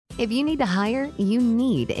If you need to hire, you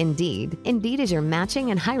need Indeed. Indeed is your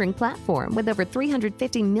matching and hiring platform with over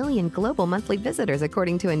 350 million global monthly visitors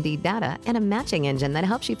according to Indeed data and a matching engine that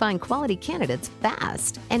helps you find quality candidates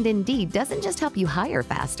fast. And Indeed doesn't just help you hire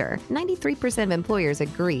faster. 93% of employers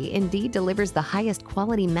agree Indeed delivers the highest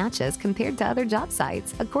quality matches compared to other job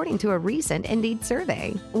sites, according to a recent Indeed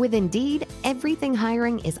survey. With Indeed, everything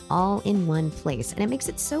hiring is all in one place, and it makes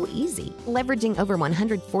it so easy. Leveraging over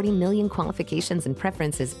 140 million qualifications and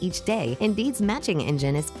preferences each day, Indeed's matching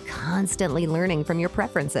engine is constantly learning from your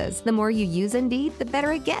preferences. The more you use Indeed, the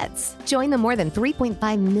better it gets. Join the more than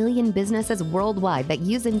 3.5 million businesses worldwide that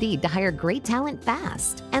use Indeed to hire great talent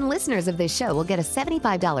fast. And listeners of this show will get a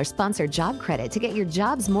 $75 sponsored job credit to get your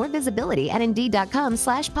jobs more visibility at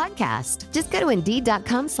Indeed.com/podcast. Just go to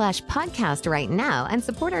Indeed.com/podcast right now and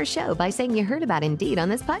support our show by saying you heard about Indeed on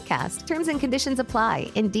this podcast. Terms and conditions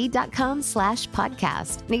apply.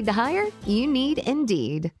 Indeed.com/podcast. Need to hire? You need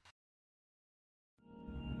Indeed.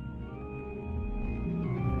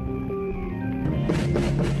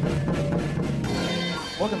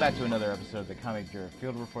 Welcome back to another episode of the Comedy Bureau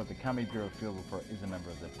Field Report. The Comedy Bureau Field Report is a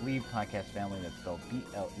member of the Bleav podcast family. That's spelled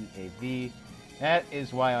BLEAV. That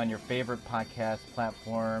is why on your favorite podcast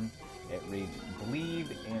platform, it reads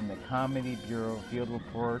Bleav in the Comedy Bureau Field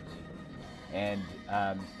Report. And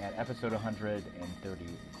at episode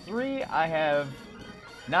 133, I have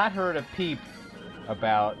not heard a peep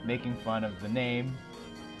about making fun of the name.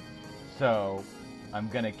 So I'm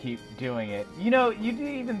going to keep doing it. You know, you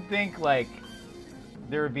didn't even think, like,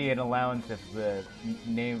 there would be an allowance if the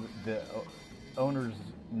owner's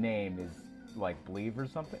name is like Bleav or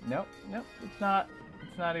something. Nope, it's not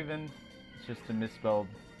even. It's just a misspelled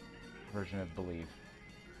version of Bleav,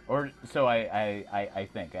 or so I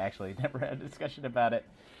think. I actually never had a discussion about it,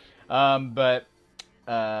 but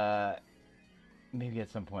maybe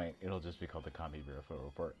at some point it'll just be called the Comedy Bureau Photo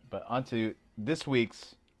Report. But on to this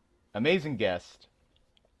week's amazing guest.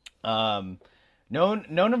 Known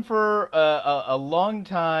him for a long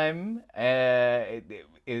time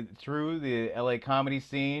through the LA comedy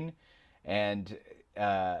scene, and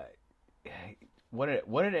what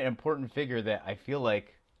an important figure that I feel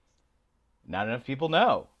like not enough people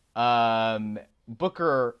know.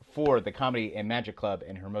 Booker for the Comedy and Magic Club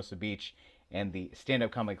in Hermosa Beach and the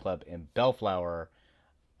Stand-Up Comedy Club in Bellflower,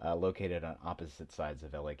 located on opposite sides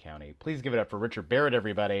of LA County. Please give it up for Richard Barrett,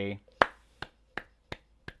 everybody.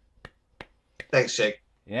 Thanks, Jake.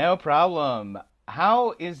 No problem.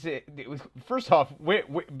 How is it? First off,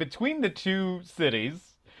 between the two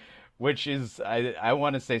cities, which is, I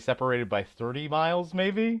want to say, separated by 30 miles,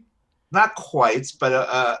 maybe? Not quite, but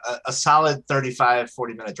a solid 35,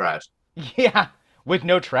 40-minute drive. Yeah, with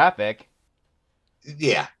no traffic.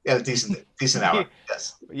 Yeah, decent hour,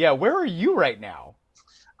 yes. Yeah, where are you right now?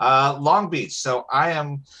 Long Beach. So I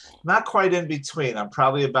am not quite in between. I'm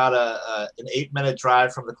probably about an 8-minute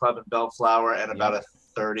drive from the club in Bellflower and about a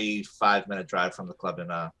 35-minute drive from the club in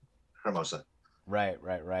Hermosa. Right.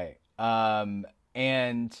 And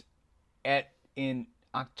in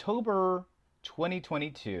October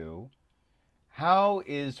 2022, how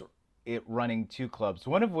is it running two clubs?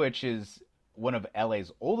 One of which is one of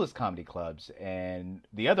LA's oldest comedy clubs, and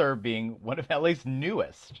the other being one of LA's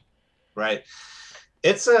newest. Right.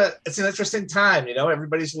 It's an interesting time, you know.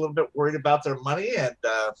 Everybody's a little bit worried about their money and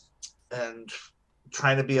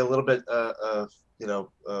trying to be a little bit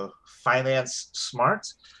finance smart.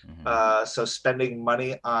 Mm-hmm. So spending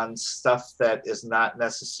money on stuff that is not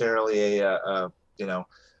necessarily a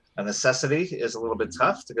necessity is a little bit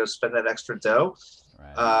tough to go spend that extra dough.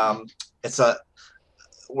 Right.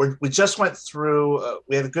 We just went through.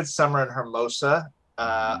 We had a good summer in Hermosa.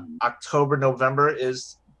 October, November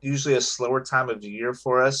is usually a slower time of year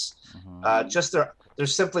for us. Mm-hmm.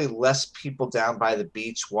 There's simply less people down by the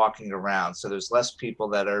beach walking around. So there's less people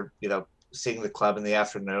that are, seeing the club in the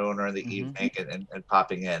afternoon or in the evening and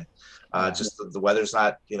popping in. Just the weather's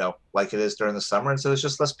not, like it is during the summer. And so there's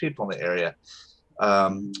just less people in the area.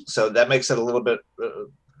 So that makes it a little bit,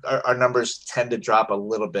 our numbers tend to drop a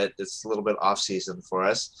little bit. It's a little bit off season for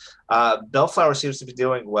us. Bellflower seems to be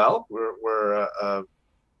doing well.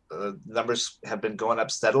 Numbers have been going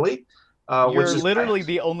up steadily. You're literally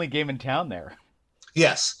the only game in town there.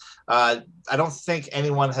 Yes. I don't think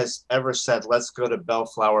anyone has ever said, let's go to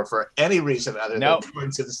Bellflower for any reason other than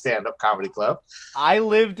going to the Stand-Up Comedy Club. I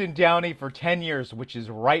lived in Downey for 10 years, which is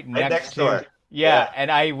right next door. Yeah,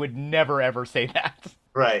 and I would never, ever say that.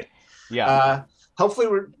 Right. Yeah. Hopefully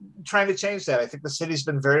we're trying to change that. I think the city's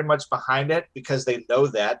been very much behind it because they know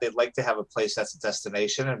that. They'd like to have a place that's a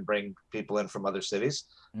destination and bring people in from other cities.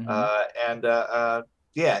 Mm-hmm.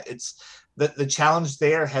 It's the challenge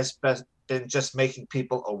there has been just making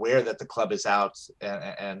people aware that the club is out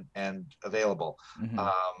and available.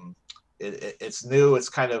 It's new. It's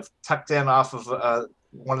kind of tucked in off of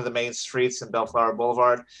one of the main streets in Bellflower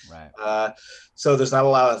Boulevard. Right. So there's not a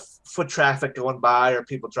lot of foot traffic going by or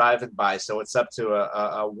people driving by. So it's up to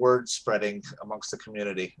a word spreading amongst the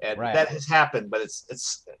community, and that has happened, but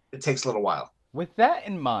it takes a little while. With that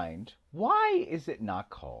in mind, why is it not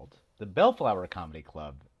called the Bellflower Comedy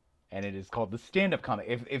Club, and it is called the Stand-Up Comedy?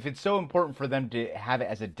 If it's so important for them to have it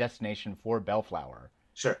as a destination for Bellflower.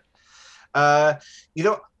 Sure.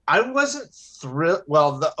 I wasn't thrilled.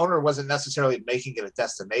 Well, the owner wasn't necessarily making it a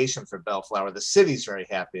destination for Bellflower. The city's very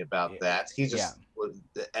happy about that. He just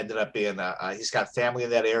ended up being he's got family in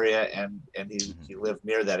that area, and he lived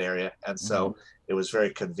near that area, and so it was very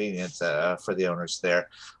convenient for the owners there.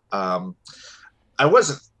 I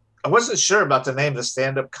wasn't sure about the name, the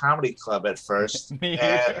Stand-Up Comedy Club, at first.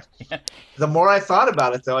 And the more I thought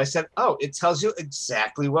about it, though, I said, "Oh, it tells you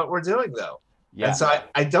exactly what we're doing, though." Yeah. And so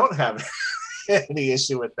I don't have any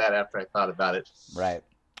issue with that after I thought about it. Right.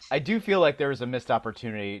 I do feel like there was a missed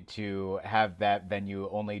opportunity to have that venue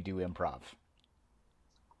only do improv.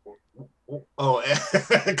 Oh,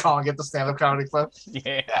 calling it the Stand-Up Comedy Club?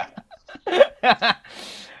 Yeah.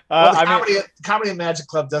 Well, the Comedy and Magic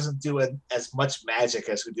Club doesn't do as much magic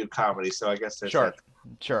as we do comedy, so I guess there's that.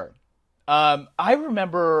 Sure. I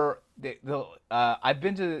remember I've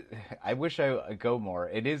been to. I wish I go more.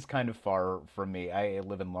 It is kind of far from me. I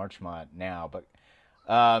live in Larchmont now, but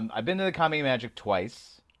I've been to the Comedy Magic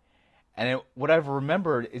twice, and what I've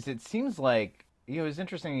remembered is it seems like it was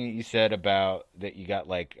interesting you said about that you got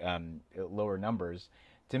like lower numbers.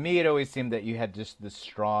 To me, it always seemed that you had just the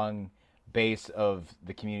strong base of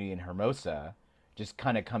the community in Hermosa, just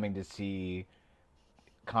kind of coming to see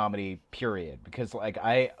comedy, period. Because like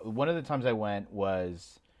one of the times I went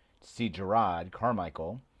was to see Gerard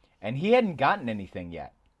Carmichael, and he hadn't gotten anything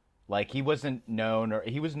yet. Like he wasn't known, or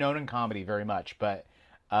he was known in comedy very much, but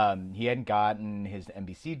he hadn't gotten his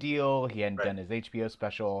NBC deal, he hadn't done his HBO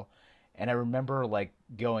special. And I remember like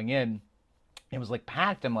going in, it was like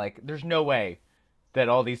packed. I'm like, there's no way that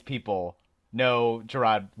all these people know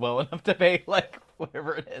Gerard well enough to pay like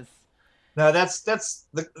whatever it is. No, that's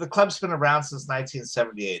the club's been around since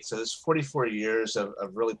 1978, so there's 44 years of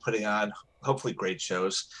really putting on hopefully great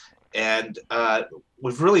shows, and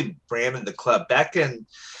we've really branded the club. Back in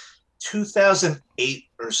 2008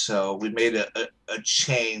 or so, we made a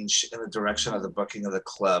change in the direction of the booking of the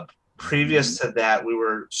club. Previous to that, we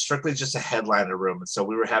were strictly just a headliner room, and so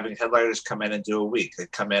we were having headliners come in and do a week.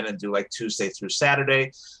 They'd come in and do like Tuesday through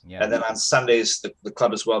Saturday, and then on Sundays, the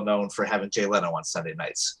club is well known for having Jay Leno on Sunday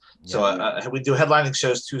nights. So we do headlining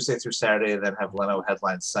shows Tuesday through Saturday, and then have Leno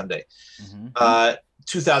headline Sunday.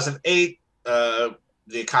 2008, the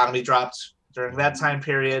economy dropped during that time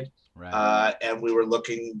period, and we were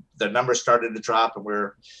looking. The numbers started to drop, and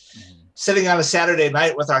we're sitting on a Saturday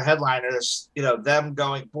night with our headliners. Them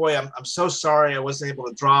going, "Boy, I'm so sorry I wasn't able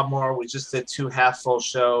to draw more. We just did 2 half-full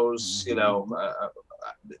shows.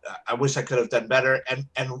 I wish I could have done better." And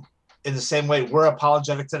in the same way, we're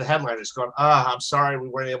apologetic to the headliners, going, "I'm sorry we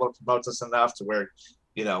weren't able to promote this enough to where,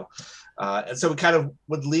 and so we kind of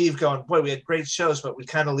would leave going, "Boy, we had great shows," but we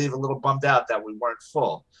kind of leave a little bummed out that we weren't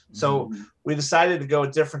full. So we decided to go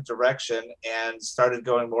a different direction and started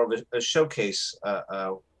going more of a showcase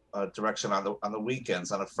direction on the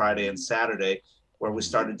weekends, on a Friday and Saturday, where we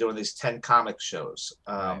started doing these 10 comic shows.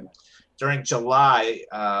 During July,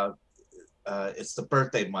 it's the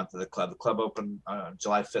birthday month of the club. The club opened on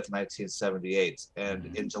July 5th, 1978.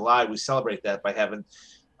 And in July, we celebrate that by having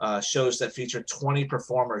shows that feature 20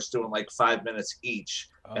 performers doing like 5 minutes each.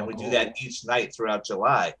 And we do that each night throughout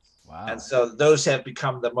July. Wow. And so those have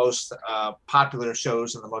become the most popular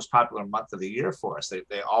shows in the most popular month of the year for us.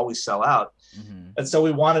 They always sell out. And so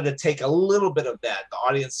we wanted to take a little bit of that. The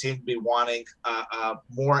audience seemed to be wanting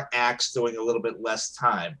more acts doing a little bit less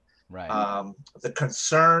time. The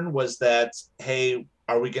concern was that, hey,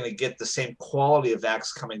 are we going to get the same quality of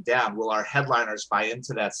acts coming down? Will our headliners buy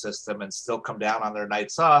into that system and still come down on their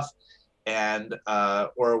nights off? And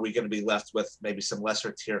or are we going to be left with maybe some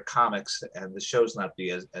lesser tier comics and the shows not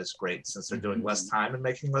be as great since they're doing less time and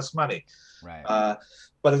making less money?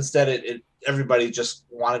 But instead, everybody just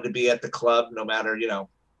wanted to be at the club no matter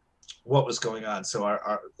what was going on. So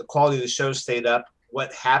the quality of the show stayed up.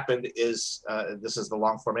 What happened is, this is the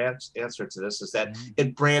long form answer to this, is that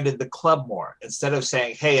it branded the club more. Instead of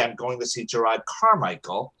saying, "Hey, I'm going to see Gerard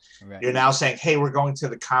Carmichael," you're now saying, "Hey, we're going to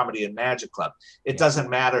the Comedy and Magic Club." It doesn't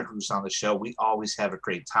matter who's on the show. We always have a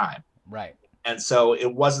great time. And so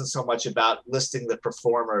it wasn't so much about listing the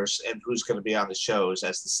performers and who's going to be on the shows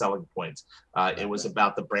as the selling point. It was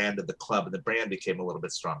about the brand of the club, and the brand became a little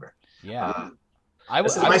bit stronger. Yeah. I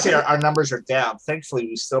might say our numbers are down. Thankfully,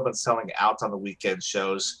 we've still been selling out on the weekend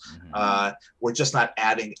shows. We're just not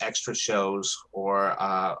adding extra shows, or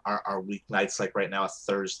our weeknights. Like right now, a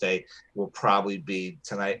Thursday will probably be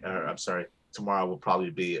tomorrow will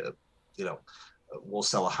probably be, we'll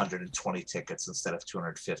sell 120 tickets instead of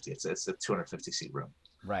 250. It's a 250 seat room.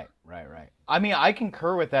 Right. I mean, I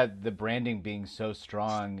concur with that. The branding being so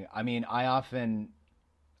strong. I mean, I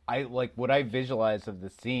like what I visualize of the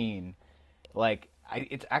scene. Like,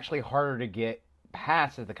 it's actually harder to get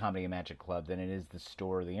past at the Comedy and Magic Club than it is the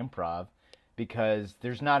store or the Improv, because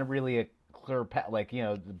there's not really a clear path. Like,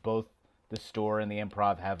 both the store and the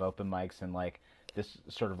Improv have open mics and like this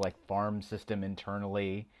sort of like farm system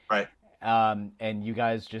internally. Right. And you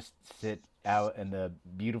guys just sit out in the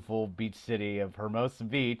beautiful beach city of Hermosa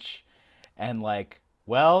Beach, and like,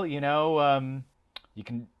 well, you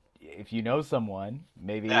can, if you know someone,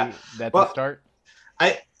 maybe that's a start.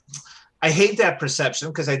 I hate that perception,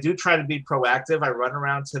 because I do try to be proactive. I run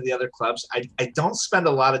around to the other clubs. I don't spend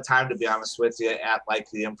a lot of time, to be honest with you, at like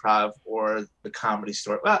the Improv or the Comedy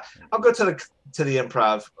Store. Well, I'll go to the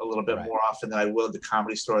Improv a little bit more often than I will the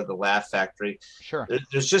Comedy Store or the Laugh Factory. Sure.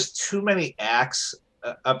 There's just too many acts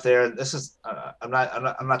up there. This is I'm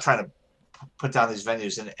not trying to put down these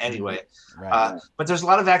venues in any way, but there's a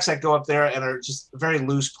lot of acts that go up there and are just very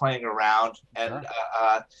loose, playing around, and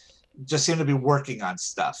just seem to be working on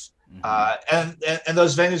stuff. And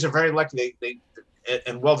those venues are very lucky. They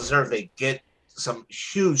and well deserved. They get some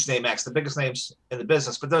huge name acts, the biggest names in the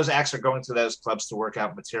business. But those acts are going to those clubs to work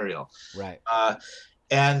out material. Right.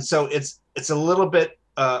 And so it's a little bit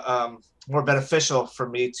more beneficial for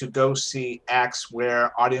me to go see acts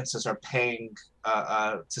where audiences are paying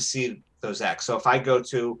to see those acts. So if I go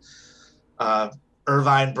to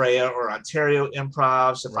Irvine, Brea, or Ontario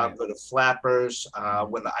Improvs, if I go to Flappers,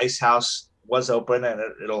 when the Ice House was open, and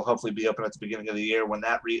it'll hopefully be open at the beginning of the year when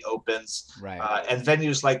that reopens, and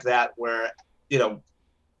venues like that where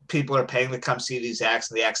people are paying to come see these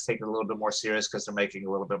acts, and the acts take it a little bit more serious because they're making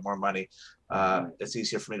a little bit more money. It's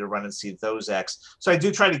easier for me to run and see those acts. So I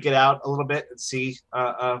do try to get out a little bit and see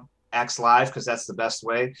acts live, because that's the best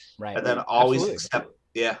way. Right. And then always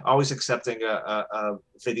accepting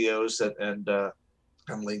videos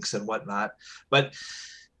and links and whatnot. But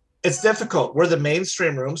it's difficult. We're the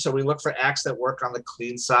mainstream room, so we look for acts that work on the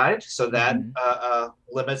clean side. So that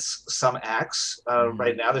limits some acts.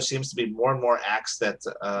 Right now, there seems to be more and more acts that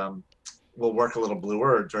will work a little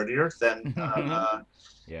bluer or dirtier than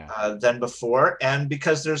before, and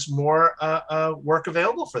because there's more work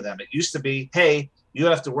available for them. It used to be, hey, you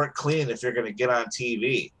have to work clean if you're going to get on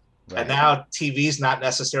TV, and now TV's not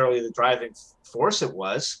necessarily the driving force it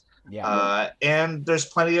was. And there's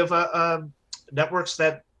plenty of networks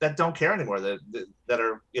that don't care anymore, that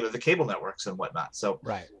are the cable networks and whatnot. So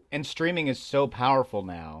and streaming is so powerful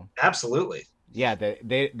now. Absolutely.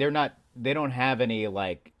 They don't have any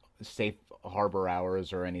like safe harbor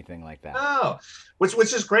hours or anything like that. No, which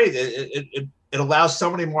is great. It allows so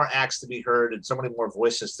many more acts to be heard and so many more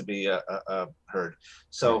voices to be heard.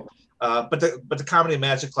 So but the Comedy and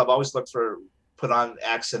Magic Club always put on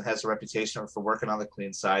acts and has a reputation for working on the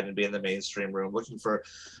clean side and being in the mainstream room, looking for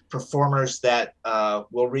performers that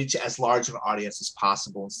will reach as large an audience as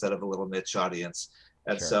possible instead of a little niche audience.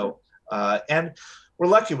 And so, and we're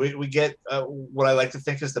lucky. We get what I like to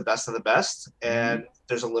think is the best of the best, and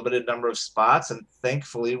there's a limited number of spots. And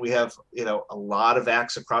thankfully, we have a lot of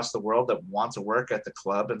acts across the world that want to work at the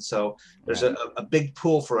club, and so there's a big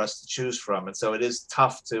pool for us to choose from. And so it is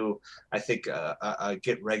tough to, I think,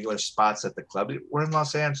 get regular spots at the club. We're in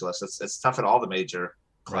Los Angeles. It's tough at all the major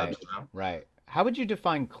clubs. Right. How would you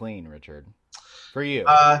define clean, Richard, for you?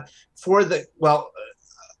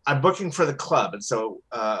 I'm booking for the club, and so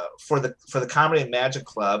for the Comedy and Magic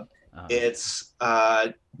Club, it's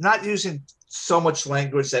not using so much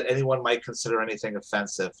language that anyone might consider anything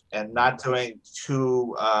offensive, and not doing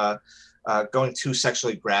going too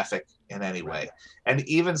sexually graphic in any way. And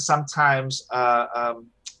even sometimes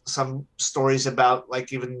some stories about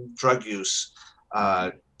like even drug use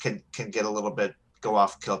can get a little bit, go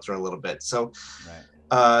off kilter a little bit. So.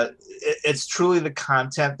 It's truly the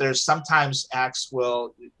content. There's sometimes acts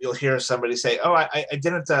you'll hear somebody say, "Oh, I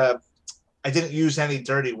didn't use any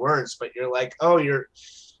dirty words," but you're like, "Oh, you're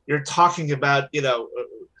talking about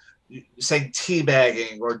saying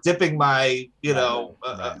teabagging or dipping my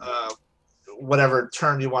whatever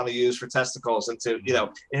term you want to use for testicles into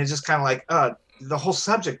and it's just kind of like the whole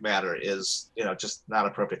subject matter is just not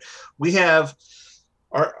appropriate." We have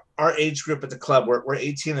our age group at the club, we're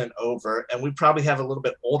 18 and over, and we probably have a little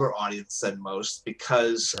bit older audience than most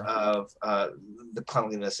because Sure. of the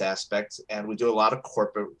cleanliness aspect. And we do a lot of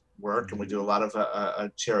corporate work, and we do a lot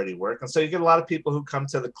of charity work. And so you get a lot of people who come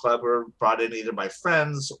to the club who are brought in either by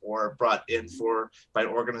friends or brought in by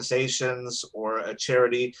organizations or a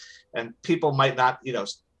charity. And people might not,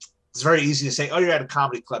 it's very easy to say, oh, you're at a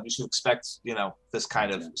comedy club, you should expect, this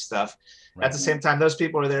kind of stuff. Right. At the same time, those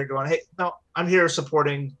people are there going, hey, no, I'm here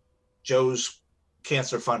supporting Joe's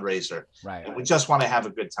cancer fundraiser. Right. And we just want to have a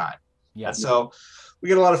good time. Yeah. And so we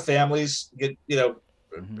get a lot of families, a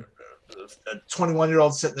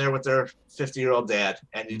 21-year-old sitting there with their 50-year-old dad,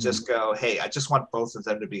 and you just go, hey, I just want both of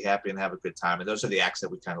them to be happy and have a good time. And those are the acts that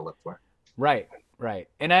we kind of look for. Right.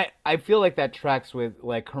 And I feel like that tracks with,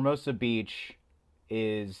 like, Hermosa Beach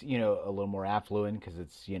is, a little more affluent because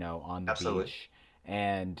it's, on the Absolutely. beach.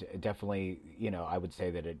 And definitely, I would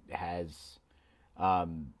say that it has,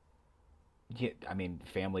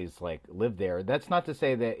 families like live there. That's not to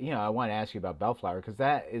say that, I want to ask you about Bellflower, because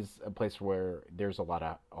that is a place where there's a lot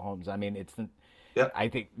of homes. I mean, I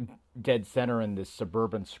think dead center in this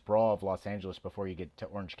suburban sprawl of Los Angeles before you get to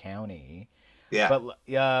Orange County. Yeah. But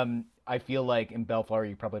I feel like in Bellflower,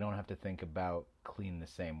 you probably don't have to think about clean the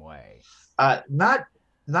same way. Not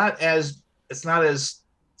as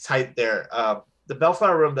tight there. The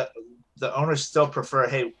Bellflower room, the owners still prefer,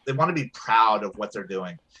 hey, they want to be proud of what they're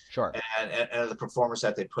doing. Sure. And the performance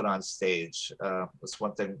that they put on stage. That's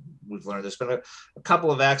one thing we've learned. There's been a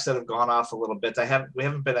couple of acts that have gone off a little bit. We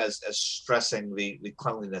haven't been as stressing the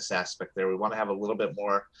cleanliness aspect there. We want to have a little bit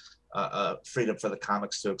more freedom for the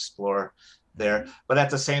comics to explore there. But at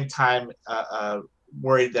the same time,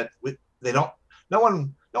 worried that no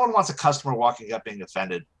one wants a customer walking up being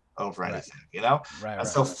offended over anything, Right.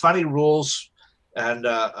 So funny rules. And,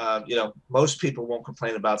 most people won't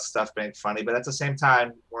complain about stuff being funny, but at the same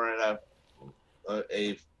time, we're in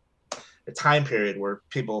a time period where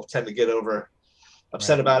people tend to get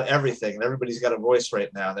upset about everything, and everybody's got a voice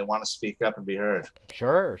right now, and they want to speak up and be heard.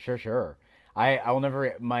 Sure. I will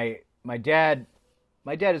never, my dad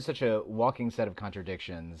is such a walking set of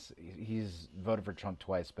contradictions. He's voted for Trump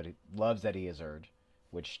twice, but he loves Eddie Izzard,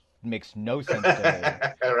 which makes no sense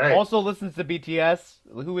to me. Right. Also listens to BTS.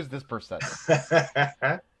 Who is this person?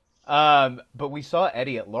 But we saw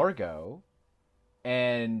Eddie at Largo,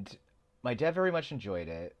 and my dad very much enjoyed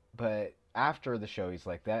it. But after the show, he's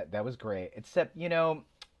like, that was great. Except, when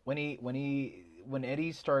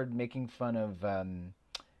Eddie started making fun of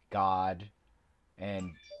God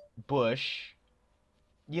and Bush,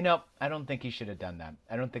 I don't think he should have done that.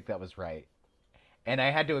 I don't think that was right. And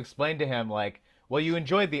I had to explain to him, like, well, you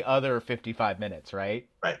enjoyed the other 55 minutes, right?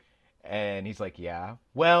 Right. And he's like, yeah.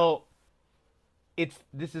 Well,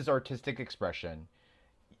 this is artistic expression.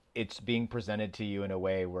 It's being presented to you in a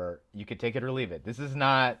way where you could take it or leave it. This is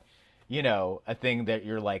not, a thing that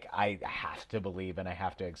you're like, I have to believe and I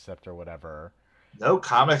have to accept or whatever. No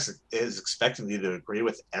comics is expecting you to agree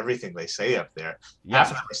with everything they say up there. Yeah. Half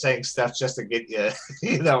of them are saying stuff just to get you,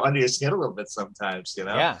 under your skin a little bit sometimes,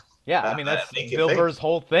 Yeah. I mean, that's Bill Burr's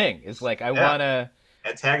whole thing. Is like, I want to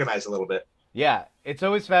antagonize a little bit. Yeah. It's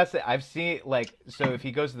always fascinating. I've seen, like, so if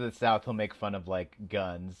he goes to the South, he'll make fun of, like,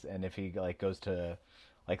 guns. And if he, like, goes to,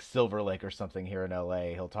 like, Silver Lake or something here in LA,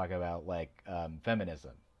 he'll talk about, like,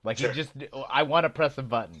 feminism. Like, sure. I want to press a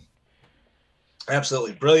button.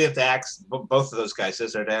 Absolutely. Brilliant acts. Both of those guys,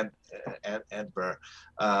 Izzard and Burr.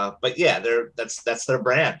 But yeah, that's their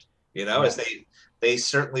brand, as they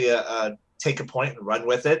certainly, take a point and run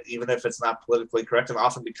with it, even if it's not politically correct, and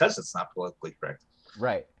often because it's not politically correct.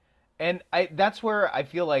 Right. And that's where I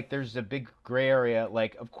feel like there's a big gray area.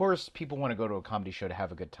 Like, of course, people want to go to a comedy show to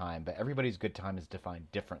have a good time, but everybody's good time is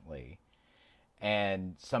defined differently.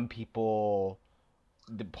 And some people,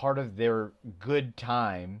 the part of their good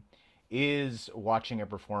time is watching a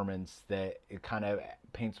performance that it kind of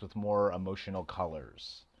paints with more emotional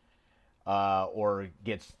colors, or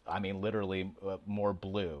gets, literally more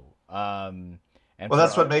blue. And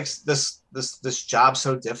that's what makes this job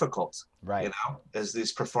so difficult, right? Is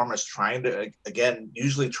these performers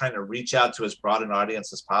usually trying to reach out to as broad an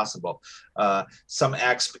audience as possible. Some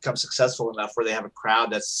acts become successful enough where they have a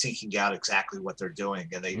crowd that's seeking out exactly what they're doing,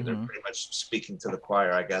 and they're pretty much speaking to the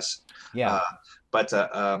choir, I guess. Yeah. But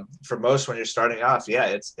for most, when you're starting off,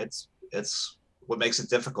 it's what makes it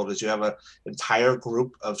difficult is you have an entire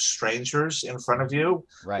group of strangers in front of you,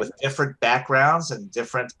 right, with different backgrounds and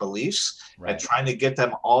different beliefs, right, and trying to get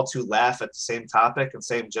them all to laugh at the same topic and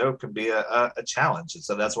same joke can be a challenge. And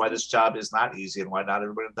so that's why this job is not easy and why not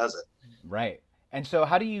everybody does it. Right. And so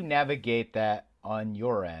how do you navigate that on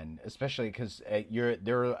your end, especially because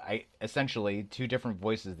there are essentially two different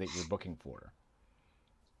voices that you're booking for.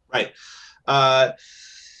 Right. Uh,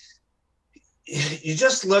 you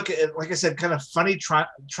just look at, like I said, kind of funny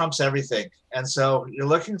trumps everything, and so you're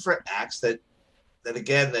looking for acts that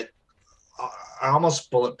again that are almost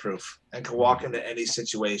bulletproof and can walk into any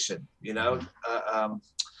situation. You know,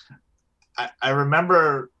 I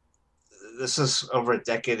remember this is over a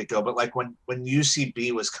decade ago, but like when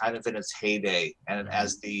UCB was kind of in its heyday and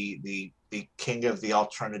as the king of the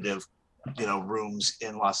alternative, rooms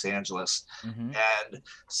in Los Angeles, and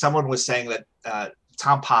someone was saying that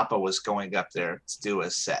Tom Papa was going up there to do a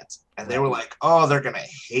set, and they were like, "Oh, they're gonna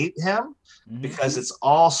hate him because it's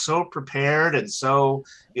all so prepared and so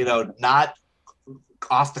not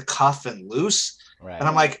off the cuff and loose." Right. And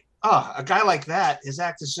I'm like, "Oh, a guy like that, his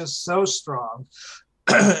act is just so strong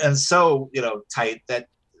and so tight that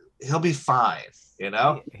he'll be fine."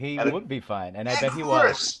 He would be fine, and I bet he course.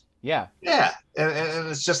 was. Yeah. And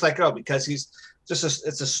it's just like, because he's just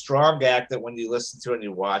it's a strong act that when you listen to it and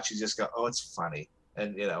you watch, you just go, "Oh, it's funny."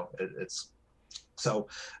 And it's so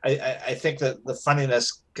I think that the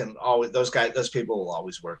funniness can always, those people will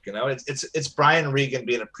always work. It's Brian Regan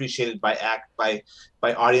being appreciated by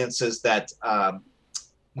audiences that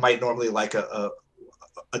might normally like a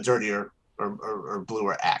dirtier or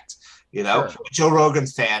bluer act. Sure. Joe Rogan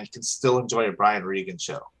fan can still enjoy a Brian Regan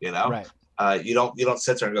show. Right. You don't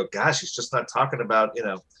sit there and go, "Gosh, he's just not talking about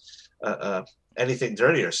anything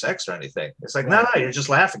dirty or sex or anything." It's like, no, you're just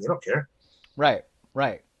laughing. You don't care. Right.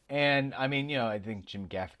 And I mean, I think Jim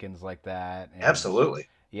Gaffigan's like that. And, absolutely.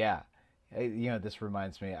 Yeah. This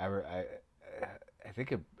reminds me. I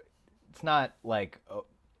think it's not like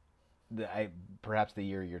perhaps the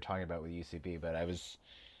year you're talking about with UCB, but I was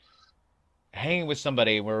hanging with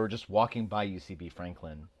somebody where we were just walking by UCB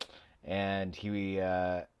Franklin, and he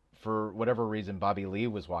for whatever reason Bobby Lee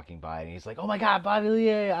was walking by, and he's like, "Oh my God, Bobby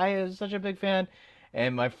Lee! I am such a big fan."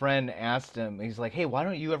 And my friend asked him, he's like, "Hey, why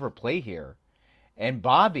don't you ever play here?" And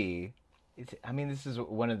Bobby, this is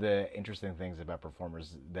one of the interesting things about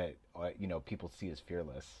performers that people see as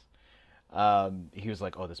fearless. He was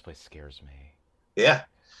like, "Oh, this place scares me." Yeah.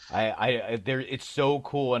 It's so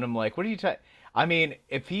cool, and I'm like, "What are you talking?" I mean,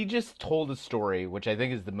 if he just told a story, which I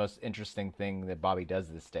think is the most interesting thing that Bobby does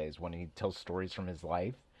these days, when he tells stories from his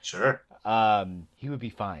life, sure, he would be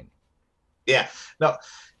fine. Yeah, no,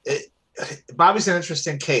 Bobby's an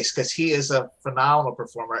interesting case because he is a phenomenal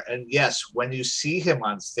performer, and yes, when you see him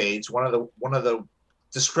on stage, one of the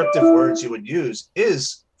descriptive words you would use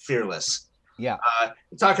is fearless. Yeah,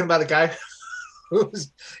 you're talking about a guy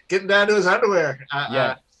who's getting down to his underwear.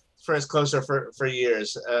 For his closer for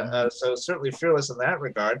years. So certainly fearless in that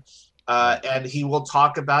regard. And he will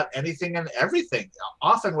talk about anything and everything,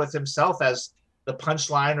 often with himself as the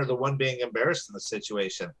punchline or the one being embarrassed in the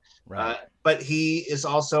situation. Right. But he is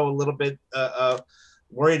also a little bit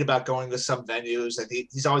worried about going to some venues. And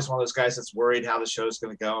he's always one of those guys that's worried how the show's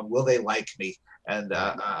going to go and will they like me? And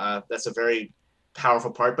that's a very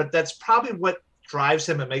powerful part. But that's probably what drives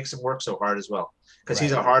him and makes him work so hard as well. Because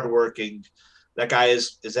he's a hardworking. That guy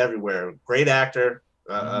is everywhere. Great actor,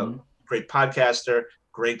 great podcaster,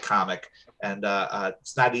 great comic, and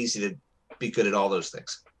it's not easy to be good at all those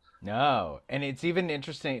things. No, and it's even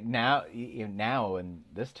interesting now and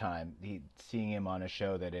this time, seeing him on a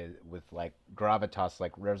show that is with like gravitas,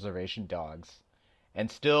 like Reservation Dogs, and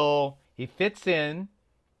still he fits in,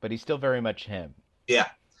 but he's still very much him. Yeah.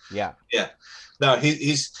 No,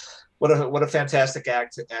 he's what a fantastic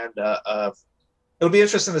act, and it'll be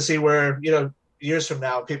interesting to see where years from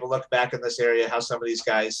now, people look back in this area, how some of these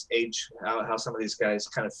guys age, how some of these guys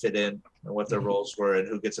kind of fit in and what their roles were and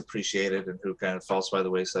who gets appreciated and who kind of falls by the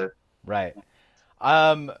wayside. Right.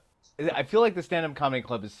 I feel like the Stand-Up Comedy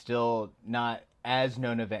Club is still not as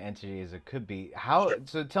known of an entity as it could be.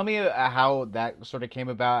 So tell me how that sort of came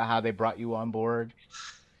about, how they brought you on board.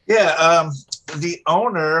 Yeah, the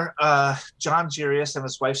owner, John Jurius, and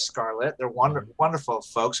his wife Scarlett, they're wonderful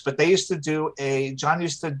folks, but they used to do John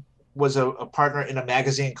was a partner in a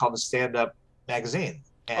magazine called the Stand-Up Magazine.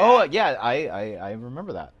 And, I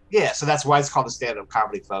remember that. Yeah, so that's why it's called the Stand-Up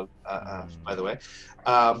Comedy Club, by the way.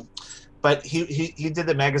 But he did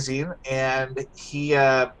the magazine, and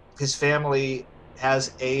his family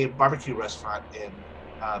has a barbecue restaurant in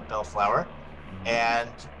Bellflower, and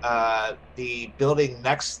the building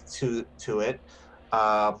next to it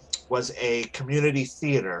was a community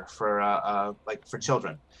theater for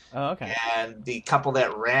children. Oh, okay. And the couple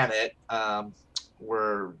that ran it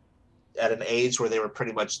were at an age where they were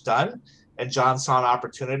pretty much done, And John saw an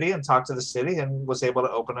opportunity and talked to the city and was able to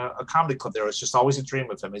open a comedy club there. It was just always a dream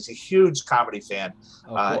of him. He's a huge comedy fan.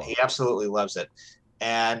 Oh, cool. He absolutely loves it.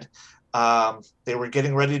 And they were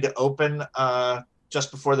getting ready to open just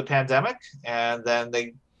before the pandemic, and then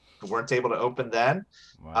they weren't able to open then.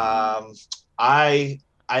 Wow. I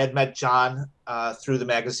had met John through the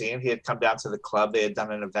magazine. He had come down to the club. They had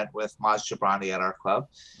done an event with Maz Jobrani at our club.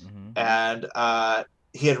 Mhm. And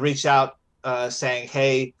he had reached out saying,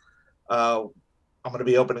 hey, I'm going to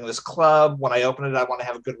be opening this club. When I open it, I want to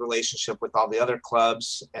have a good relationship with all the other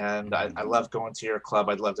clubs. And I love going to your club.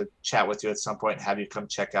 I'd love to chat with you at some point and have you come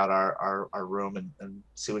check out our room and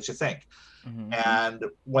see what you think. Mhm. And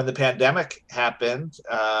when the pandemic happened,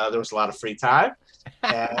 there was a lot of free time.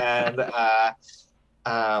 And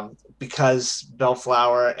because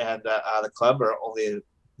Bellflower and the club are only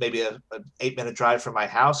maybe an 8-minute drive from my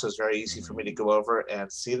house, it was very easy for me to go over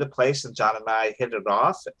and see the place. And John and I hit it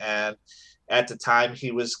off. And at the time, he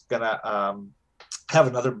was going to have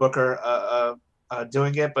another booker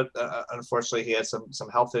doing it, but unfortunately, he had some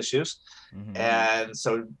health issues. Mhm. And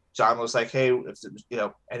so John was like, hey, if,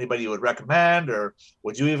 anybody you would recommend, or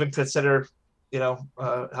would you even consider,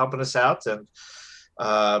 helping us out? And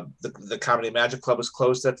the Comedy Magic Club was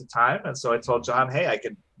closed at the time. And so I told John, hey, I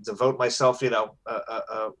could devote myself,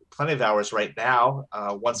 plenty of hours right now.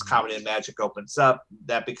 Once Comedy and Magic opens up,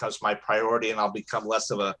 that becomes my priority, and I'll become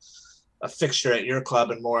less of a fixture at your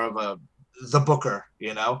club and more of the booker,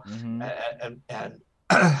 Mhm. and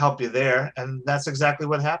help you there. And that's exactly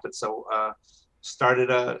what happened. So started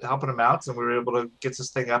helping him out, and we were able to get this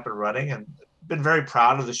thing up and running, and been very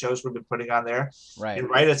proud of the shows we've been putting on there. Right. You're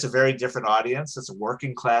right, it's a very different audience. It's a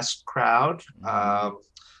working class crowd. Mhm.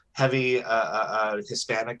 Heavy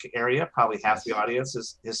Hispanic area. Probably half Yes. the audience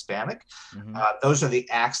is Hispanic. Mhm. Those are the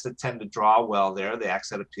acts that tend to draw well there. The acts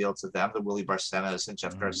that appeal to them. The Willie Barcenas and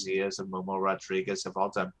Jeff Mhm. Garcias and Momo Rodriguez have all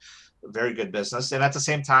done very good business. And at the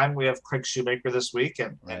same time, we have Craig Shoemaker this week,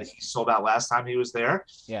 and Right. he sold out last time he was there.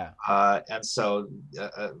 Yeah. And so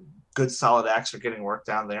good solid acts are getting work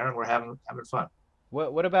down there, and we're having fun.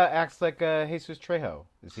 What about acts like Jesus Trejo?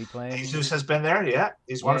 Is he playing? Jesus has been there. Yeah,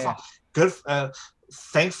 he's Yeah, wonderful. yeah. Good.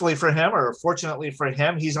 Thankfully for him, or fortunately for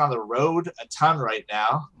him, he's on the road a ton right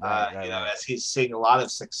now. Right. As he's seeing a lot of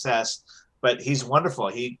success. But he's wonderful.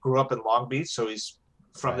 He grew up in Long Beach, so he's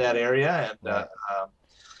from Right. that area, and Right.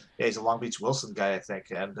 yeah, he's a Long Beach Wilson guy, I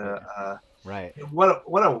think. And Right.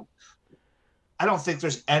 I don't think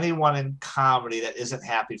there's anyone in comedy that isn't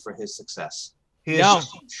happy for his success. He is No.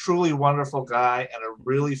 just a truly wonderful guy and a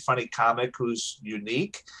really funny comic who's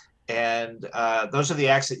unique. And those are the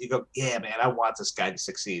acts that you go, yeah, man, I want this guy to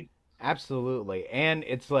succeed. Absolutely. And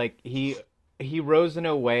it's like he rose in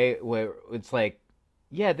a way where it's like,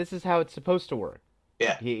 yeah, this is how it's supposed to work.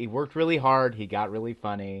 Yeah. He worked really hard. He got really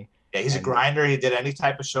funny. Yeah, he's a And grinder. He did any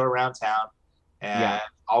type of show around town and yeah,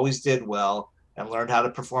 always did well and learned how to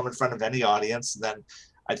perform in front of any audience. And then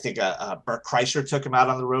I think Bert Kreischer took him out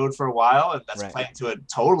on the road for a while, and that's Right. playing to a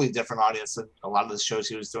totally different audience than a lot of the shows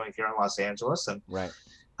he was doing here in Los Angeles, and right.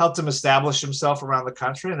 helped him establish himself around the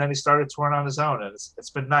country. And then he started touring on his own, and it's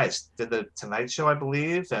been nice. Did the Tonight Show, I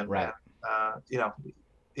believe, and Right.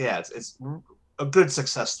 Yeah, it's a good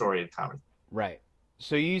success story in comedy. Right.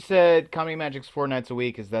 So you said Comedy Magic's 4 nights a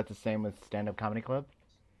week. Is that the same with Stand Up Comedy Club?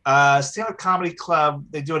 Stand-up comedy club,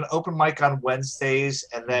 they do an open mic on Wednesdays,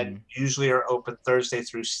 and then usually are open Thursday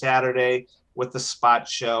through Saturday, with the spot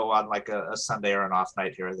show on like a Sunday or an off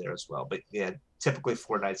night here or there as well. But yeah, typically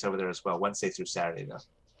 4 nights over there as well, Wednesday through Saturday though.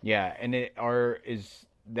 Yeah, and is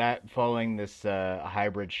that following this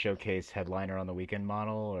hybrid showcase headliner on the weekend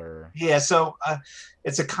model, or? Yeah, so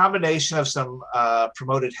it's a combination of some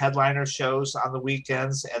promoted headliner shows on the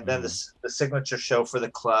weekends, and then the signature show for the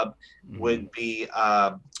club would be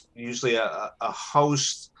usually a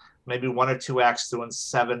host, maybe 1 or 2 acts doing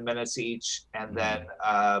 7 minutes each, and then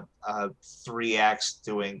 3 acts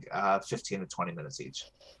doing 15 to 20 minutes each.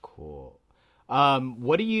 Cool.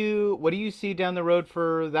 What do you see down the road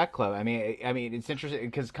for that club? I mean, it's interesting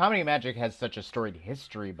because Comedy Magic has such a storied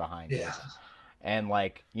history behind it, and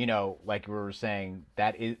like we were saying,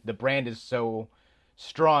 the brand is so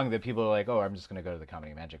strong that people are like, oh, I'm just gonna go to the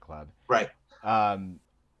Comedy Magic Club. Right.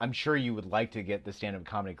 I'm sure you would like to get the stand-up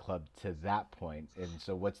comedy club to that point, and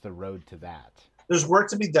so what's the road to that? There's work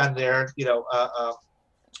to be done there.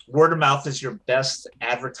 Word of mouth is your best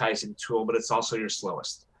advertising tool, but it's also your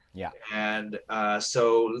slowest. Yeah. And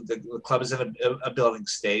so the club is in a building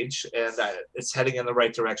stage, and it's heading in the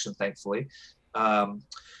right direction, thankfully.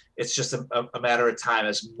 It's just a matter of time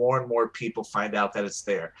as more and more people find out that it's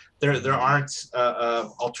there. There aren't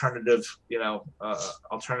alternatives in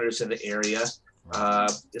the area.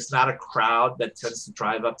 It's not a crowd that tends to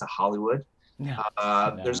drive up to Hollywood. No.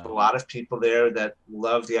 There's a lot of people there that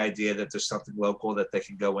love the idea that there's something local that they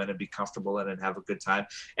can go in and be comfortable in and have a good time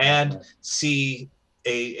and see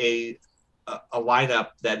a lineup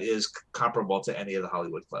that is comparable to any of the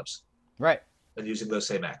Hollywood clubs. Right. And using those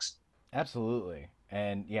same acts. Absolutely.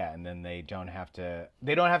 And and then they don't have to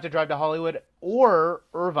drive to Hollywood or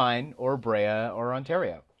Irvine or Brea or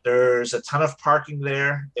Ontario. There's a ton of parking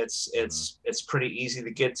there. It's pretty easy to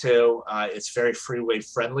get to. It's very freeway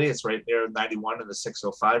friendly. It's right near 91 and the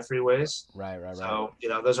 605 freeways. Right. So,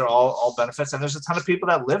 those are all benefits. And there's a ton of people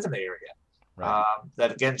that live in the area. Right.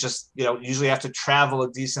 That again, just, usually have to travel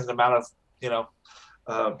a decent amount of,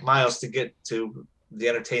 miles to get to the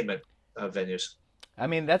entertainment venues. I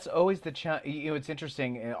mean, that's always the challenge. It's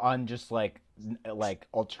interesting on just like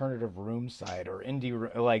alternative room side or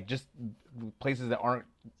indie, like just places that aren't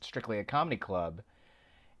strictly a comedy club.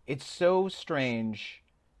 It's so strange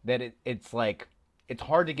that it's like it's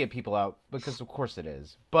hard to get people out because of course it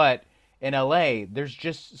is. But in LA, there's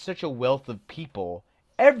just such a wealth of people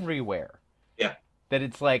everywhere. Yeah. That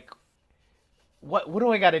it's like, what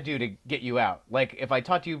do I got to do to get you out? Like if I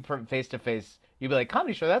talk to you face to face, you'd be like,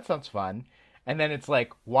 comedy show, that sounds fun. And then it's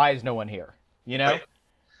like, why is no one here? Right.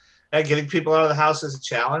 And getting people out of the house is a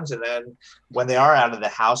challenge. And then when they are out of the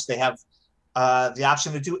house, they have the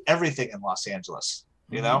option to do everything in Los Angeles.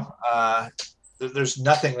 There's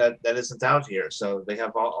nothing that isn't out here. So they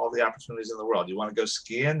have all the opportunities in the world. You want to go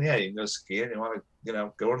skiing? Yeah, you can go skiing. You want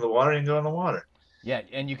to, go into the water? You can go in the water. Yeah,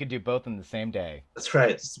 and you could do both in the same day. That's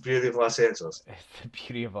right. It's the beauty of Los Angeles. It's the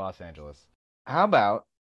beauty of Los Angeles. How about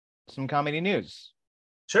some comedy news?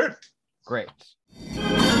 Sure. Great.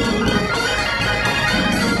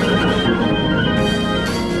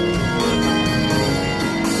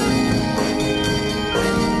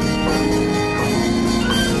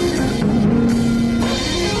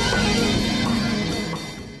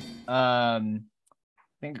 I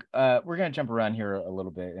think we're going to jump around here a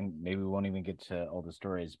little bit, and maybe we won't even get to all the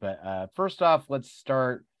stories. But first off, let's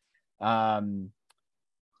start by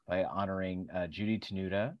honoring Judy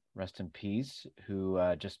Tenuta, rest in peace, who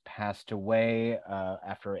just passed away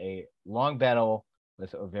after a long battle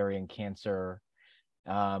with ovarian cancer.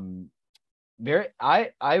 I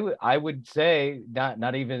would say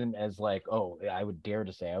not even as like, I would dare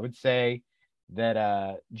to say, I would say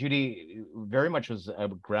that Judy very much was a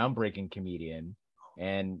groundbreaking comedian.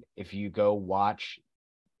 And if you go watch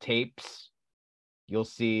tapes, you'll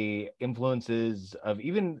see influences of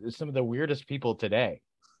even some of the weirdest people today.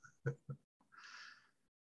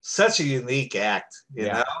 Such a unique act, you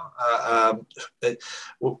know.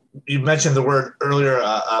 You mentioned the word earlier,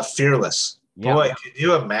 fearless. Yeah. Boy, can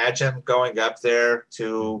you imagine going up there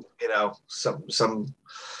to some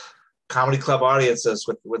comedy club audiences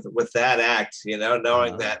with that act,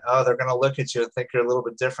 knowing that they're going to look at you and think you're a little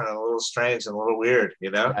bit different and a little strange and a little weird,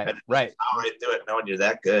 Right. How do it knowing you're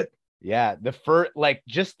that good. Yeah,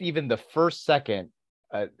 just even the first second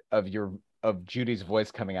of Judy's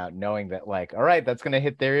voice coming out, knowing that like, all right, that's going to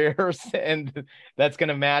hit their ears and that's going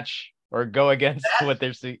to match or go against what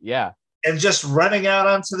they're seeing. Yeah. And just running out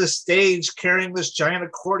onto the stage carrying this giant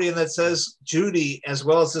accordion that says Judy, as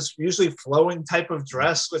well as this usually flowing type of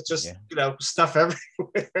dress with just, stuff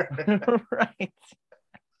everywhere. Right.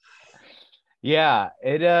 Yeah.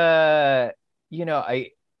 It,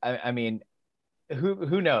 I mean,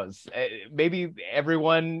 who knows? Maybe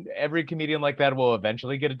every comedian like that will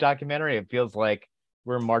eventually get a documentary. It feels like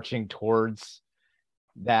we're marching towards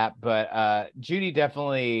that. But Judy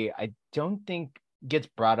definitely, I don't think gets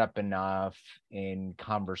brought up enough in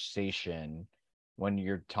conversation when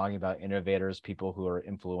you're talking about innovators, people who are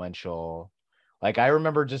influential. Like I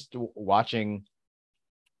remember just watching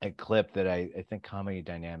a clip that I think Comedy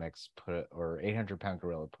Dynamics or 800 Pound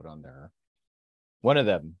Gorilla put on there. One of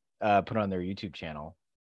them put on their YouTube channel,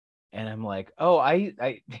 and I'm like,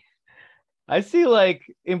 I see like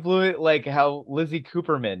influence, like how Lizzie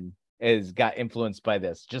Cooperman got influenced by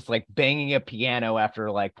this, just like banging a piano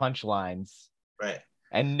after like punchlines. Right.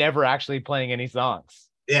 And never actually playing any songs.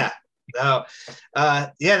 Yeah. No.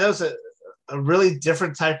 That was a really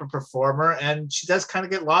different type of performer. And she does kind of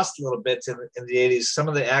get lost a little bit in the 80s. Some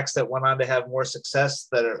of the acts that went on to have more success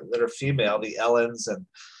that are female, the Ellens and,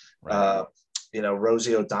 right.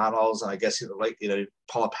 Rosie O'Donnell's, and I guess,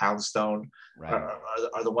 Paula Poundstone right.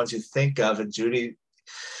 are the ones you think of. And Judy,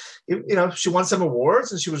 she won some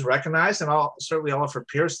awards and she was recognized, and certainly all of her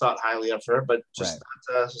peers thought highly of her, but just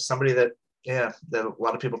right. Not somebody that a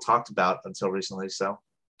lot of people talked about until recently. So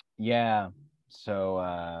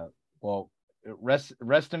well,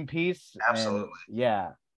 rest in peace. Absolutely.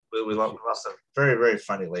 And, We lost a very, very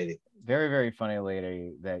funny lady. Very, very funny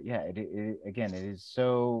lady. That again, it is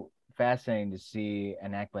so fascinating to see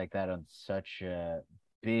an act like that on such a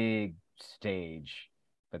big stage.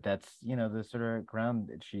 But that's the sort of ground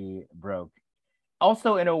that she broke.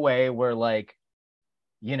 Also, in a way where like,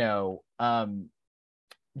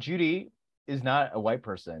 Judy is not a white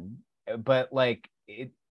person, but like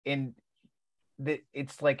it's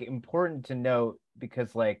like important to note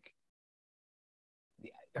because like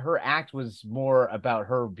her act was more about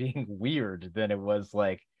her being weird than it was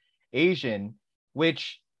like Asian,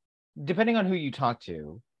 which depending on who you talk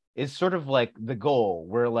to is sort of like the goal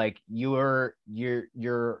where like you have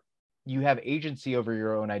agency over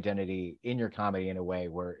your own identity in your comedy in a way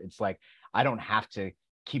where it's like I don't have to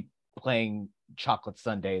keep playing chocolate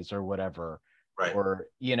sundaes or whatever, right? Or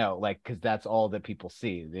like because that's all that people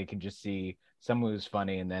see. They can just see someone who's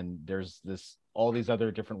funny, and then there's all these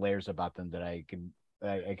other different layers about them that I can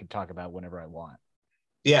talk about whenever I want.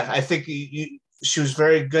 Yeah, I think she was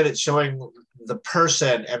very good at showing the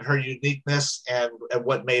person and her uniqueness and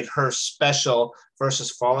what made her special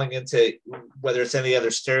versus falling into whether it's any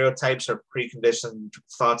other stereotypes or preconditioned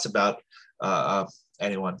thoughts about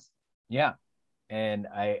anyone. Yeah. And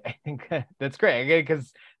I think that's great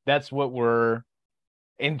because that's what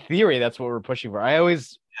in theory, that's what we're pushing for. I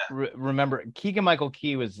always remember Keegan-Michael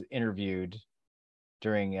Key was interviewed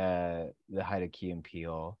during the height of Key and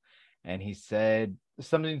Peele, and he said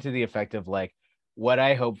something to the effect of like, what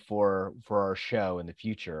I hope for our show in the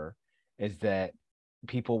future is that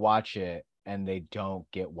people watch it and they don't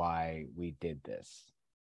get why we did this.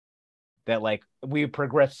 That like we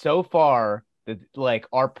progressed so far that like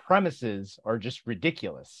our premises are just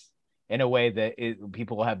ridiculous in a way that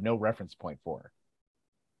people will have no reference point for.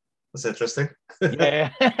 That's interesting.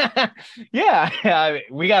 Yeah. Yeah.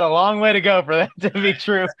 We got a long way to go for that to be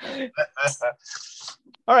true.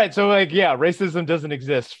 All right. So like, yeah, racism doesn't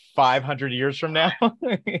exist 500 years from now.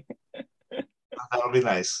 That would be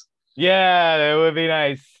nice. Yeah, that would be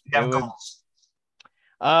nice. Yeah,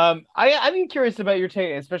 I'm curious about your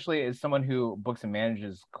take, especially as someone who books and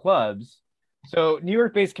manages clubs. So New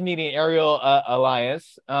York-based comedian Ariel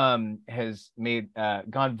Elias has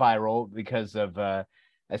gone viral because of a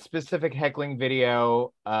specific heckling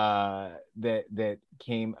video that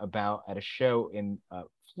came about at a show in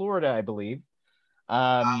Florida, I believe.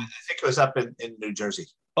 I think it was up in New Jersey.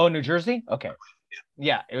 Oh, New Jersey? Okay.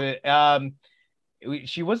 Yeah.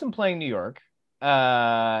 She wasn't playing New York.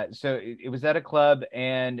 So it was at a club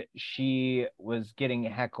and she was getting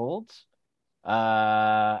heckled.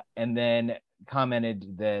 And then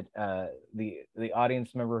commented that the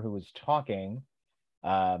audience member who was talking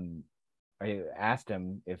I asked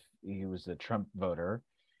him if he was a Trump voter,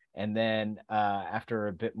 and then after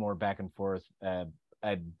a bit more back and forth, a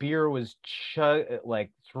beer was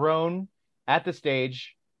thrown at the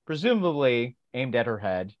stage, presumably aimed at her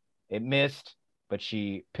head. It missed, but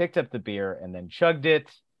she picked up the beer and then chugged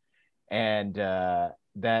it, and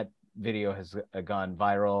that video has gone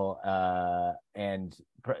viral, and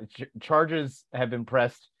charges have been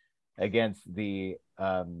pressed against the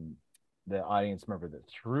audience member that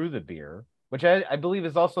threw the beer, which I believe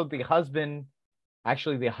is also the husband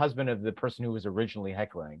of the person who was originally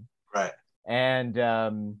heckling. Right.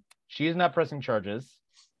 And she is not pressing charges,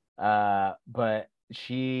 but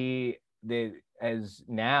she is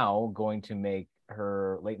now going to make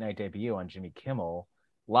her late night debut on Jimmy Kimmel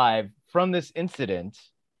Live from this incident,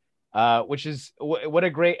 which is what a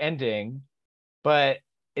great ending. But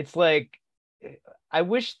it's like, I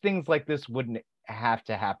wish things like this wouldn't have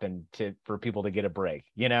to happen for people to get a break,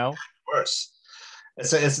 Of course.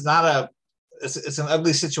 It's an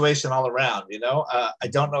ugly situation all around, I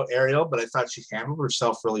don't know Ariel, but I thought she handled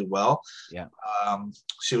herself really well. Yeah.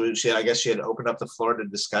 I guess she had opened up the floor to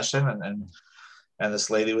discussion, and this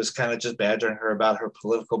lady was kind of just badgering her about her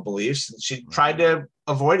political beliefs, and she tried to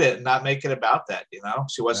avoid it and not make it about that.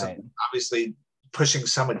 She wasn't obviously pushing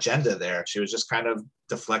some agenda there. She was just kind of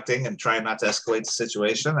deflecting and trying not to escalate the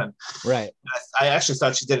situation. And I actually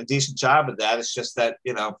thought she did a decent job of that. It's just that,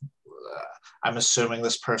 I'm assuming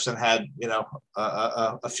this person had,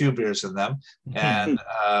 a few beers in them and,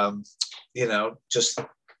 just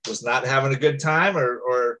was not having a good time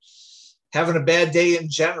or having a bad day in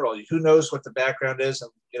general. Who knows what the background is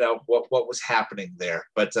and, what was happening there,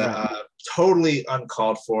 but totally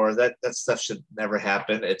uncalled for. That stuff should never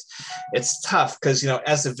happen. It's tough because,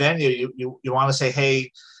 as a venue, you want to say,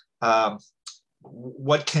 hey,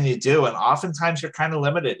 what can you do? And oftentimes you're kind of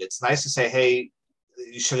limited. It's nice to say, hey,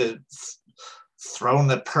 you should have thrown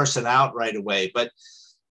the person out right away. But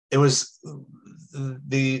it was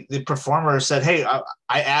the performer said, hey,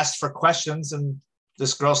 I asked for questions and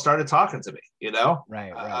this girl started talking to me, you know?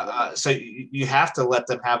 Right. So you have to let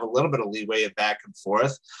them have a little bit of leeway and back and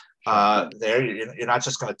forth. There, you're not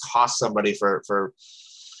just going to toss somebody for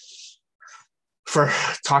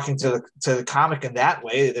talking to the comic in that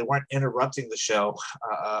way. They weren't interrupting the show,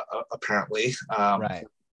 apparently. Right.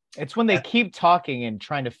 It's when they keep talking and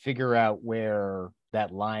trying to figure out where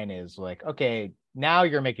that line is. Like, okay, now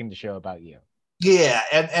you're making the show about you. Yeah,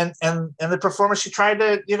 and the performer, she tried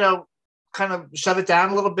to, kind of shut it down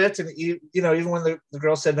a little bit. And, even when the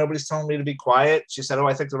girl said, nobody's telling me to be quiet, she said, oh,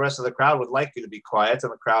 I think the rest of the crowd would like you to be quiet.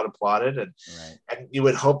 And the crowd applauded. And you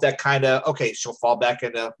would hope that kind of, okay, she'll fall back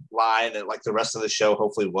into line and like the rest of the show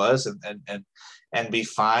hopefully was and be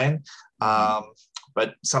fine.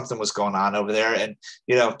 But something was going on over there. And,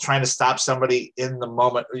 trying to stop somebody in the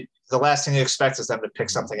moment, the last thing you expect is them to pick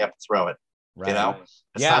something up and throw it.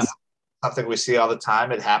 It's not something we see all the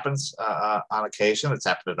time. It happens on occasion. It's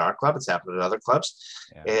happened at our club. It's happened at other clubs.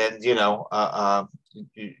 And, you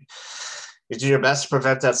do your best to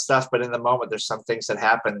prevent that stuff. But in the moment, there's some things that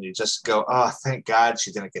happen. And you just go, oh, thank God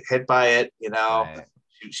she didn't get hit by it.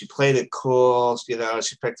 She played it cool. She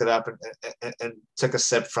picked it up and took a